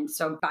 And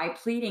so by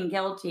pleading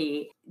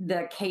guilty,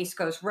 the case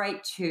goes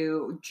right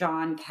to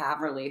John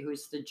Caverly,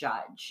 who's the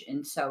judge.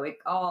 And so it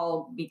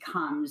all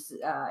becomes,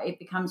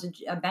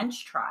 a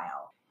bench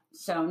trial.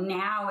 So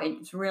now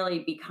it really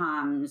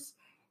becomes,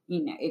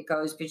 it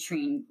goes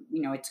between,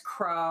 it's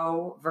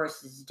Crow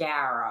versus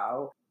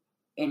Darrow,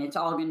 and it's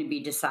all going to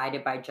be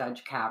decided by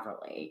Judge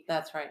Caverly.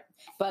 That's right.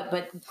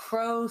 But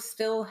Crow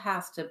still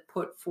has to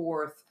put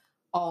forth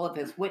all of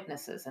his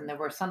witnesses, and there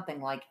were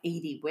something like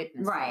 80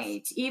 witnesses.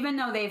 Right. Even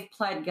though they've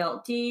pled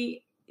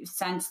guilty,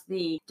 since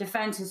the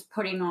defense is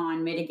putting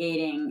on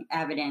mitigating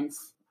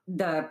evidence,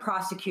 the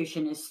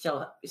prosecution is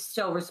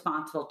still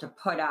responsible to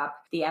put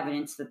up the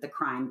evidence that the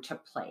crime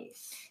took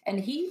place. And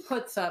he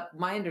puts up,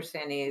 my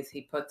understanding is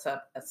he puts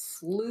up a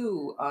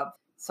slew of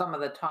some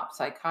of the top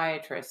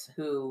psychiatrists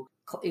who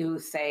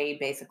say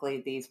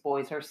basically these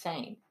boys are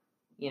sane.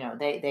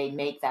 They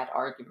make that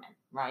argument,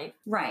 right?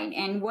 Right.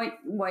 And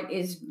what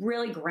is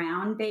really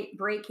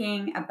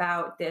groundbreaking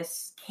about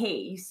this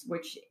case,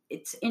 which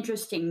it's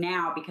interesting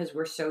now because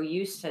we're so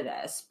used to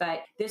this,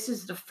 but this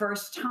is the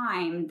first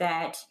time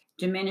that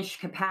diminished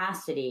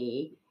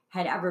capacity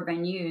had ever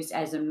been used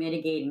as a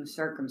mitigating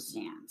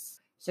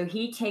circumstance. So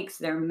he takes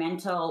their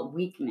mental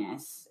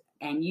weakness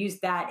and use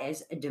that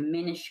as a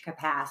diminished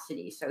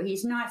capacity. So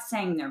he's not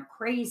saying they're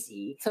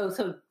crazy.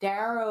 So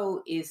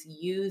Darrow is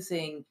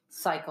using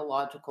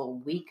psychological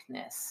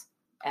weakness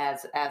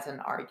as an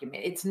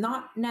argument. It's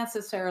not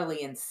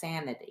necessarily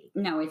insanity.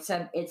 No, it's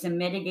a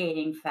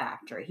mitigating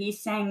factor.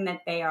 He's saying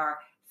that they are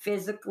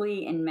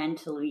physically and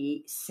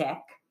mentally sick.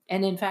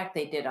 And in fact,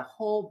 they did a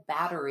whole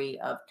battery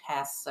of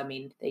tests. I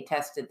mean, they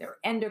tested their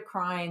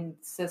endocrine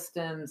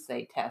systems.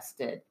 They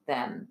tested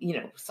them,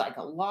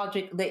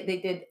 psychological. They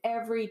did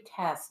every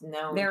test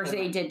known.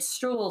 They did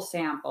stool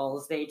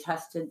samples. They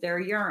tested their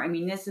urine. I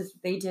mean,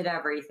 they did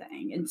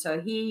everything. And so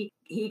he's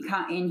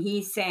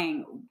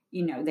saying,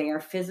 they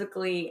are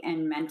physically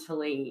and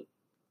mentally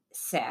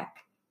sick.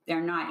 They're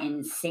not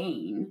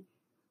insane.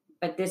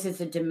 But this is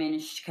a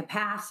diminished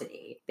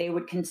capacity. They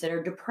would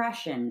consider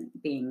depression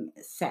being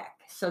sick.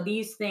 So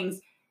these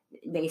things,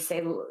 they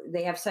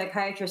have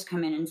psychiatrists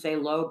come in and say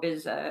Loeb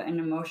is an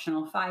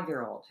emotional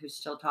 5-year-old who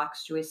still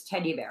talks to his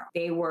teddy bear.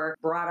 They were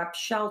brought up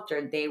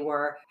sheltered. They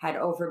had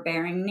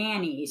overbearing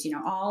nannies,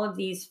 all of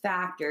these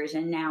factors.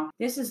 And now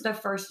this is the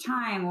first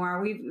time where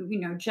we've,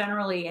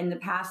 generally in the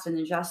past in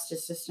the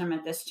justice system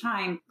at this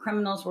time,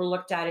 criminals were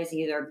looked at as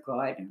either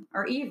good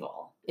or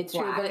evil. It's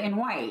black true, and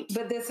white.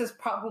 But this is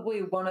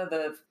probably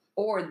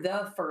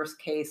the first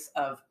case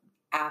of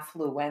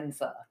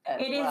affluenza.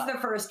 It is the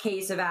first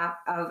case of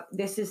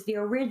this is the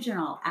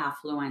original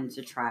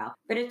affluenza trial,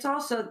 but it's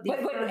also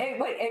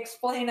wait,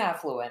 explain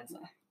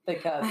affluenza,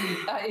 because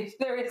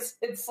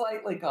it's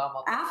slightly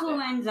complicated.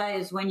 Affluenza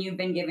is when you've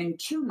been given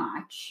too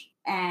much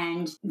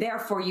and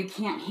therefore you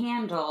can't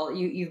handle,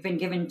 you've been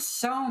given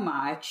so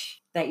much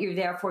that you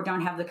therefore don't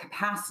have the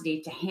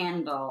capacity to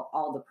handle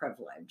all the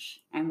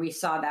privilege. And we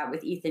saw that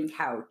with Ethan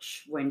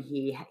Couch when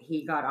he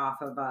got off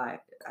of I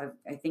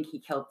think he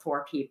killed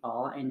 4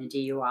 people in a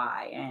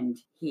DUI, and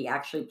he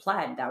actually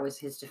pled. That was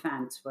his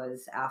defense,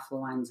 was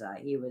affluenza.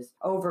 He was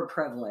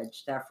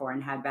overprivileged, therefore,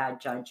 and had bad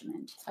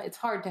judgment. It's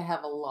hard to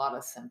have a lot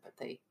of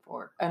sympathy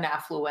for an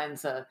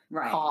affluenza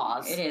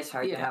cause. It is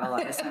hard to have a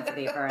lot of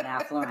sympathy for an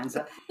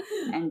affluenza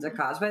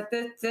cause. But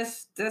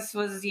this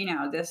was,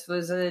 this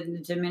was a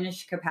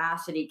diminished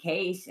capacity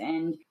case,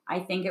 and I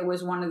think it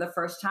was one of the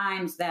first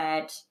times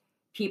that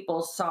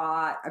people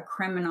saw a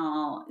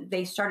criminal,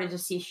 they started to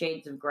see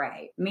shades of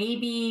gray.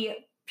 Maybe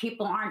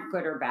people aren't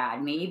good or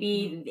bad.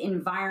 Maybe the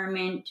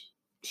environment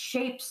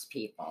shapes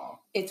people.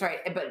 It's right.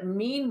 But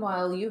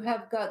meanwhile, you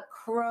have got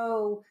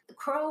Crow.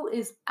 Crow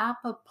is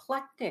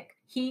apoplectic.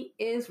 He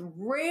is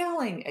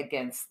railing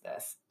against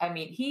this. I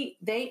mean,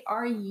 they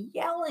are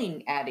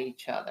yelling at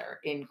each other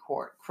in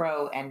court,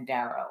 Crow and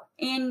Darrow.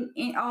 In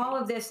all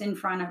of this in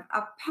front of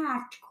a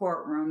packed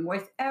courtroom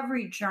with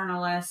every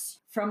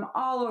journalist from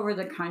all over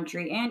the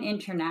country and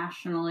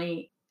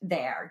internationally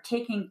there,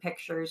 taking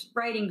pictures,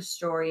 writing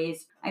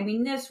stories. I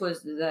mean, this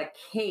was the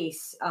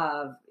case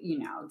of,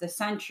 the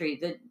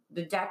century,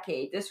 the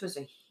decade. This was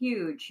a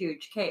huge,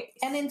 huge case.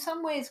 And in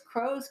some ways,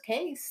 Crow's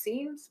case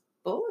seems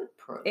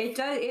bulletproof. It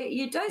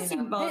does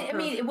seem bulletproof. I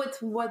mean,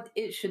 what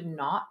it should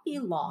not be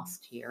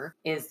lost here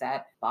is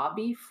that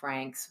Bobby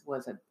Franks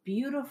was a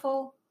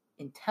beautiful,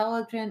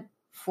 intelligent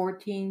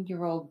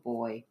 14-year-old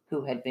boy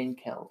who had been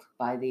killed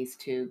by these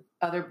 2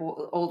 other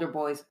older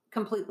boys,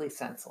 completely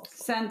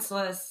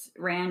senseless,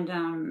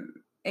 random.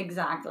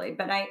 Exactly.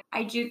 But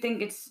I do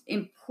think it's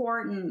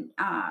important.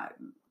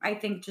 I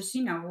think just,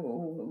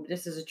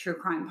 this is a true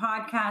crime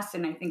podcast.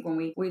 And I think when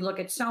we look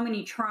at so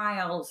many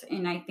trials,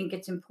 and I think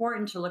it's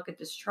important to look at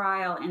this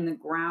trial and the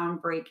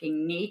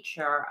groundbreaking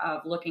nature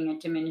of looking at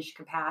diminished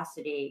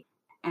capacity,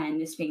 and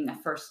this being the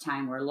first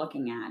time we're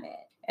looking at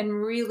it.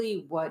 And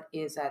really, what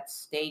is at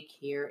stake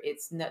here?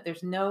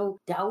 There's no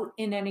doubt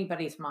in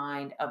anybody's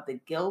mind of the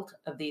guilt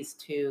of these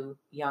two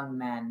young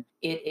men.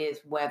 It is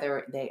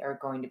whether they are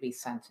going to be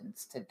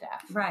sentenced to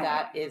death. Right.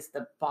 That is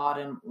the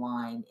bottom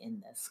line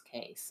in this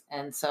case.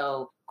 And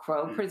so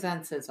Crow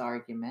presents his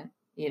argument,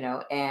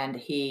 and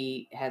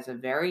he has a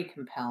very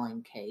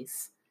compelling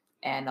case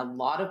and a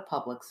lot of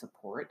public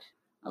support.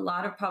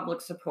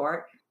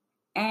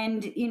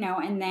 And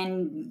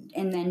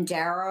then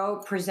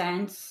Darrow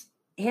presents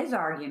his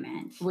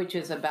argument, which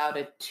is about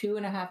a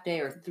 2.5 day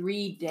or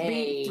 3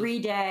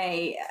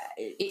 day.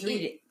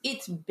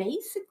 It's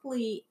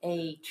basically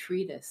a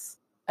treatise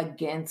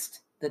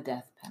against the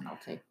death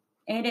penalty.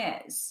 It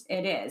is.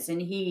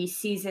 And he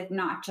sees it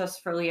not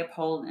just for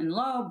Leopold and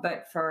Loeb,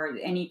 but for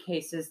any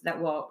cases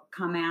that will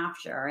come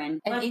after.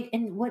 And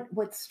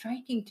what's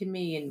striking to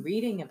me in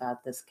reading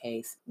about this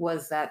case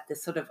was that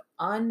this sort of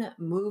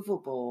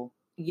unmovable,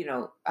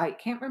 I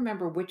can't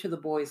remember which of the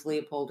boys,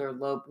 Leopold or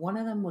Loeb, one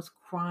of them was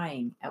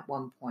crying at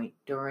one point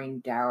during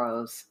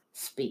Darrow's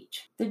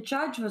speech. The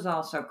judge was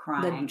also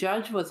crying.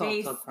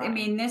 I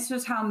mean, this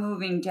was how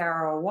moving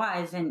Darrow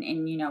was, and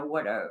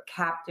what a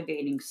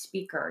captivating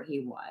speaker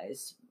he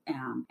was.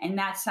 And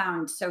that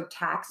sounds so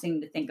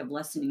taxing to think of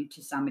listening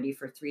to somebody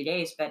for 3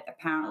 days, but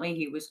apparently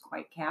he was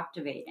quite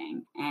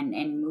captivating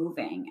and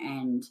moving.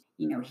 And,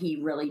 he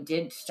really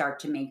did start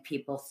to make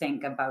people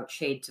think about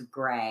Shades of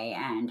Grey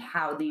and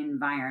how the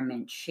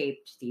environment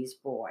shaped these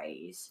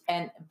boys.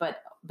 But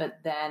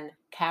then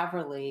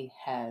Caverly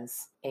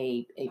has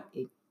a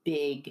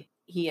big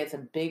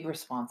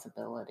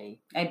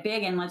responsibility.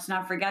 And let's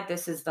not forget,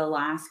 this is the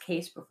last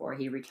case before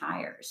he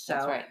retires. So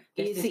that's right.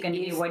 This is going to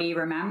be what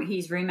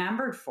he's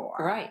remembered for.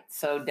 Right.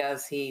 So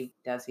does he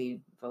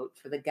vote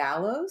for the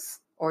gallows,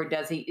 or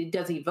does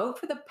he vote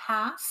for the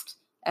past?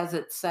 As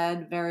it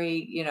said,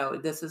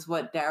 this is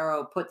what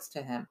Darrow puts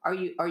to him. Are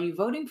you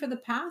voting for the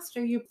past,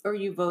 or are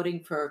you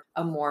voting for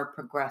a more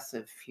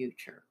progressive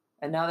future?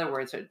 In other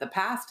words, the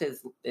past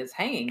is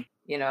hanging,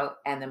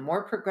 and the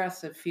more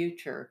progressive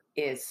future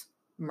is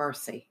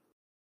mercy.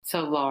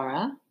 So,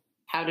 Laura,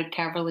 how did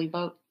Caverly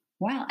vote?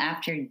 Well,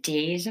 after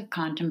days of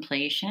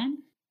contemplation,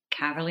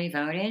 Caverly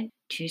voted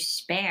to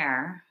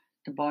spare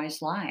the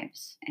boys'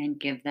 lives and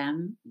give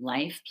them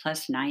life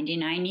plus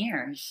 99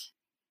 years.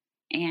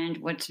 And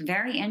what's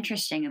very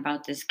interesting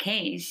about this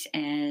case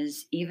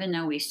is, even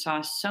though we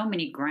saw so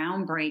many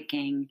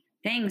groundbreaking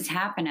things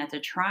happen at the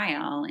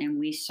trial, and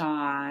we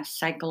saw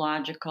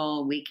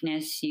psychological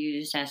weakness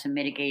used as a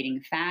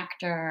mitigating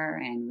factor,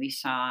 and we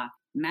saw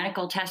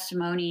medical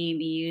testimony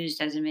be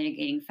used as a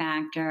mitigating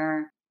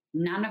factor,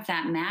 none of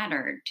that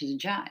mattered to the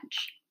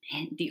judge.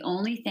 And the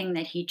only thing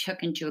that he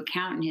took into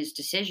account in his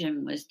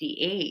decision was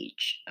the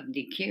age of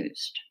the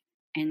accused.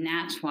 And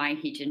that's why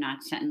he did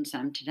not sentence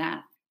them to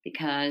death,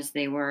 because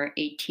they were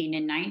 18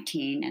 and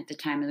 19 at the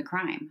time of the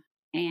crime.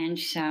 And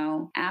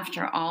so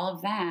after all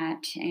of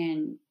that,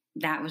 and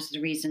that was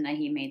the reason that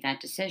he made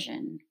that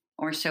decision,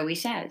 or so he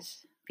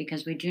says,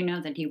 because we do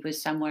know that he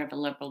was somewhat of a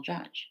liberal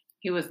judge.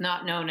 He was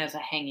not known as a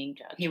hanging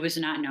judge.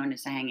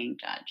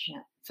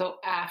 Yeah. So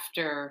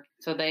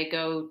they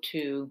go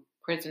to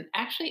prison.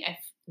 Actually,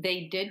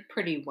 they did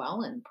pretty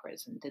well in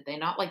prison, did they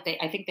not?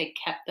 I think they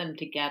kept them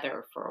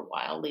together for a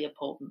while,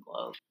 Leopold and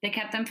Loeb. They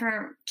kept them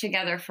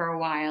together for a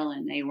while,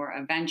 and they were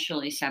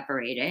eventually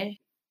separated.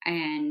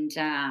 And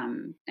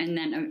then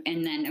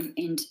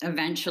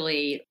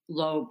eventually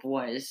Loeb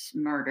was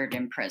murdered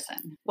in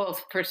prison. Well,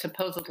 for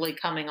supposedly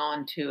coming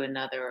on to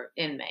another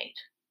inmate,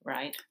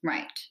 right?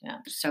 Right. Yeah.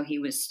 So he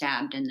was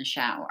stabbed in the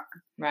shower.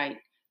 Right.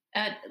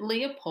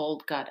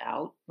 Leopold got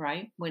out,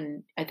 right?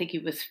 When I think he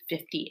was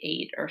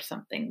 58 or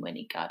something when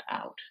he got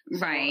out.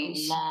 Right.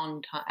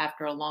 So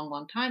after a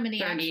long time. And he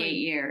 38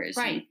 years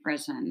in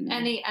prison.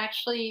 And he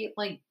actually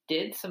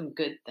did some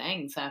good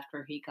things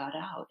after he got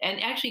out, and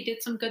actually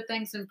did some good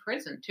things in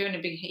prison too.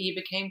 And he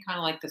became kind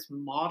of like this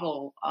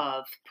model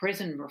of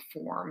prison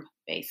reform,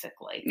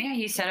 basically. Yeah,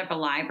 he set up a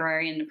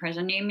library in the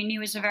prison. I mean, he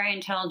was a very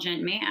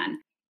intelligent man.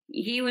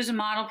 He was a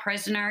model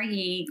prisoner.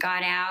 He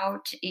got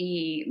out.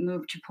 He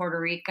moved to Puerto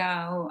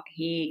Rico.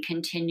 He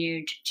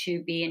continued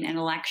to be an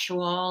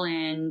intellectual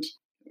and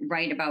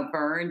write about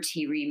birds.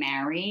 He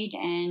remarried,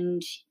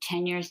 and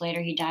 10 years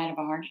later, he died of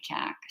a heart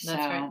attack. That's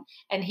right.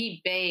 And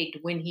he begged,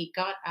 when he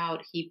got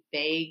out, he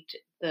begged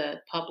the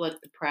public,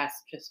 the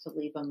press, just to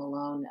leave him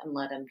alone and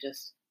let him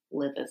just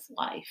live his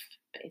life,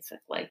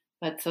 basically.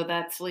 But so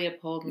that's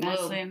Leopold and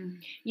Loeb.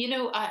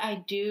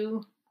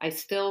 I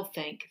still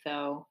think,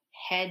 though,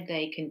 had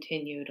they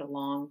continued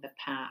along the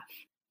path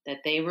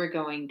that they were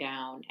going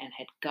down and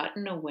had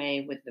gotten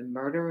away with the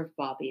murder of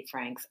Bobby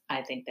Franks,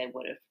 I think they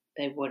would have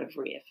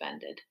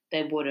reoffended.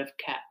 They would have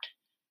kept.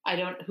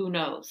 Who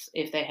knows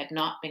if they had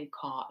not been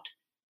caught.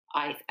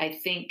 I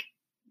think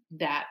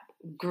that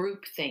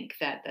groupthink,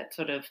 that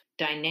sort of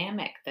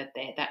dynamic that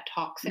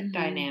toxic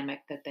dynamic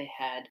that they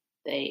had,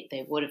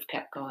 they would have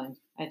kept going.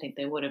 I think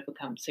they would have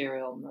become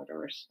serial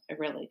murderers. I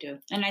really do.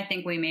 And I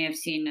think we may have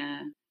seen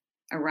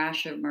a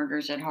rash of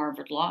murders at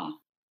Harvard Law.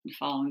 the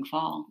following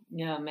fall.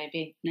 Yeah,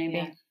 maybe. Maybe.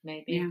 Yeah,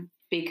 maybe. Yeah.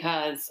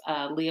 Because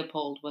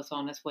Leopold was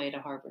on his way to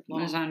Harvard Law.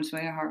 He was on his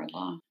way to Harvard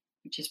Law,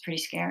 which is pretty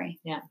scary.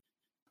 Yeah.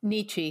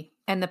 Nietzsche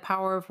and the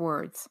power of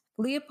words.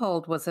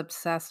 Leopold was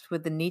obsessed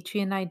with the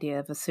Nietzschean idea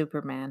of a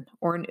Superman,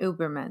 or an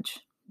Übermensch.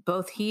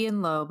 Both he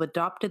and Loeb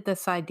adopted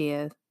this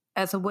idea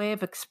as a way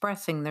of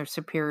expressing their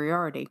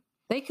superiority.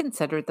 They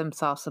considered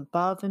themselves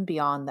above and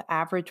beyond the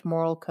average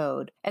moral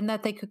code, and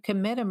that they could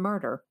commit a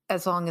murder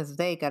as long as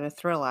they got a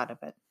thrill out of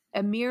it.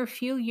 A mere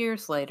few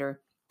years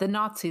later, the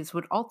Nazis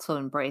would also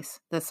embrace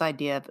this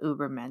idea of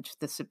Übermensch,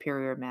 the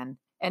superior man,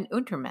 and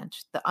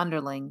Untermensch, the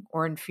underling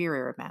or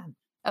inferior man.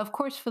 Of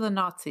course, for the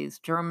Nazis,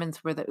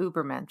 Germans were the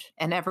Übermensch,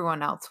 and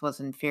everyone else was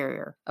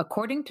inferior.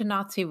 According to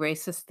Nazi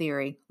racist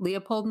theory,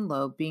 Leopold and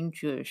Loeb, being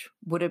Jewish,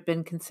 would have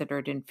been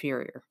considered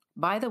inferior.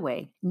 By the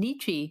way,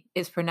 Nietzsche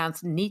is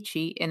pronounced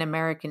Nietzsche in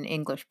American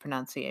English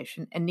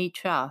pronunciation and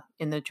Nietzsche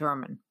in the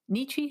German.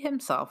 Nietzsche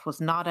himself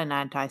was not an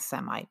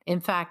anti-Semite. In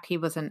fact, he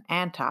was an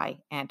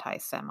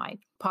anti-Semite,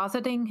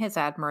 positing his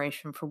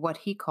admiration for what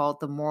he called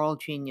the moral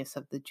genius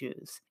of the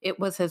Jews. It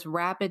was his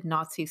rabid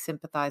Nazi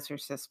sympathizer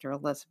sister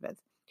Elizabeth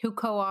who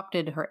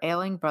co-opted her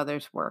ailing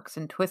brother's works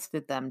and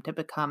twisted them to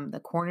become the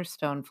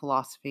cornerstone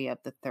philosophy of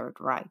the Third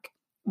Reich.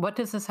 What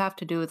does this have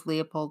to do with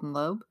Leopold and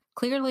Loeb?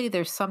 Clearly,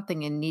 there's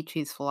something in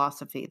Nietzsche's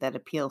philosophy that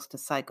appeals to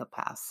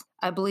psychopaths.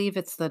 I believe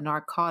it's the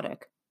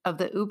narcotic of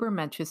the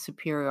Übermensch's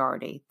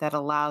superiority that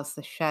allows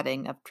the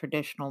shedding of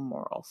traditional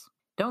morals.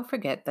 Don't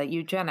forget that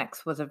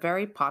eugenics was a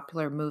very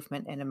popular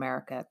movement in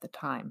America at the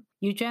time.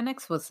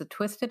 Eugenics was the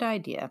twisted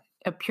idea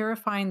of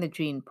purifying the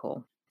gene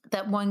pool,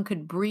 that one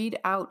could breed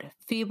out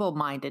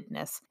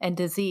feeble-mindedness and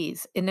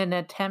disease in an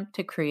attempt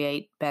to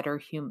create better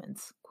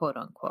humans, quote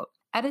unquote.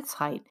 At its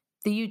height,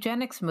 the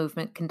eugenics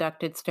movement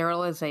conducted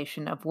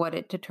sterilization of what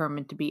it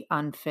determined to be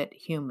unfit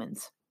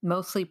humans,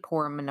 mostly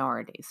poor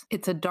minorities.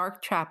 It's a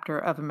dark chapter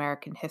of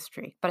American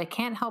history, but I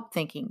can't help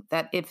thinking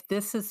that if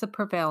this is the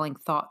prevailing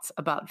thoughts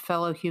about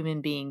fellow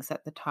human beings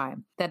at the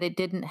time, that it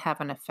didn't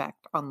have an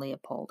effect on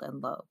Leopold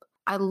and Loeb.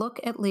 I look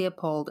at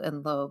Leopold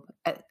and Loeb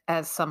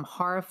as some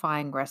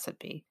horrifying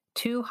recipe.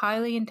 Two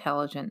highly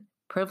intelligent,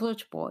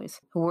 privileged boys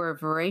who were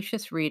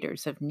voracious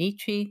readers of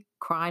Nietzsche,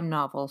 crime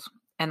novels,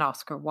 and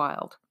Oscar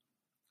Wilde.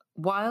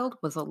 Wilde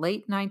was a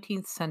late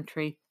 19th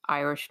century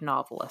Irish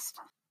novelist.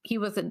 He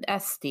was an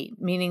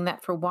aesthete, meaning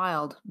that for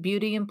Wilde,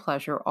 beauty and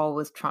pleasure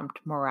always trumped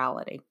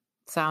morality.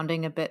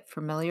 Sounding a bit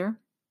familiar?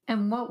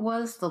 And what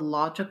was the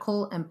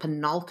logical and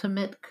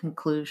penultimate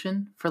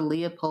conclusion for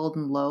Leopold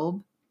and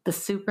Loeb? The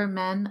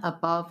supermen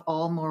above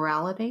all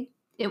morality?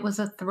 It was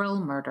a thrill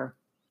murder.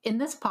 In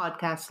this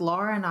podcast,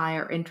 Laura and I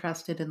are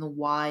interested in the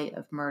why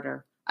of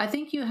murder. I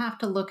think you have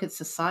to look at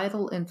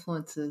societal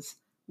influences,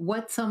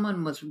 what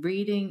someone was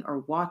reading or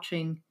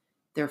watching,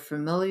 their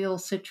familial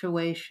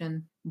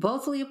situation.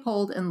 Both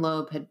Leopold and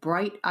Loeb had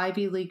bright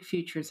Ivy League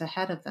futures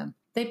ahead of them.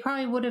 They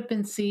probably would have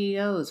been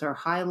CEOs or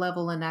high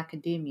level in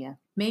academia.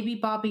 Maybe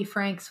Bobby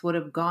Franks would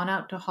have gone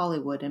out to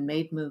Hollywood and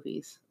made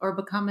movies, or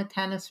become a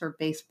tennis or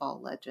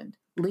baseball legend.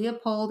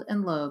 Leopold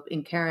and Loeb,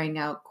 in carrying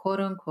out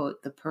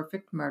quote-unquote the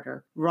perfect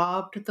murder,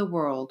 robbed the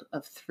world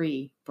of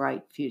three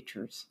bright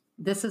futures.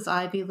 This is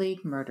Ivy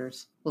League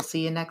Murders. We'll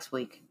see you next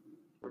week.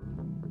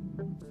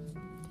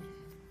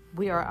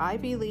 We are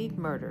Ivy League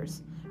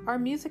Murders. Our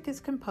music is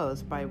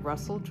composed by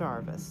Russell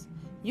Jarvis.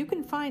 You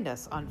can find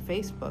us on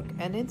Facebook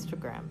and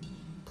Instagram.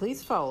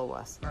 Please follow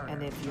us,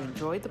 and if you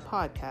enjoyed the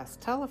podcast,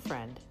 tell a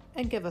friend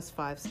and give us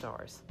 5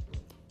 stars.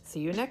 See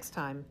you next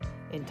time.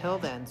 Until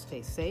then,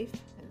 stay safe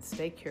and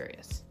stay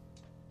curious.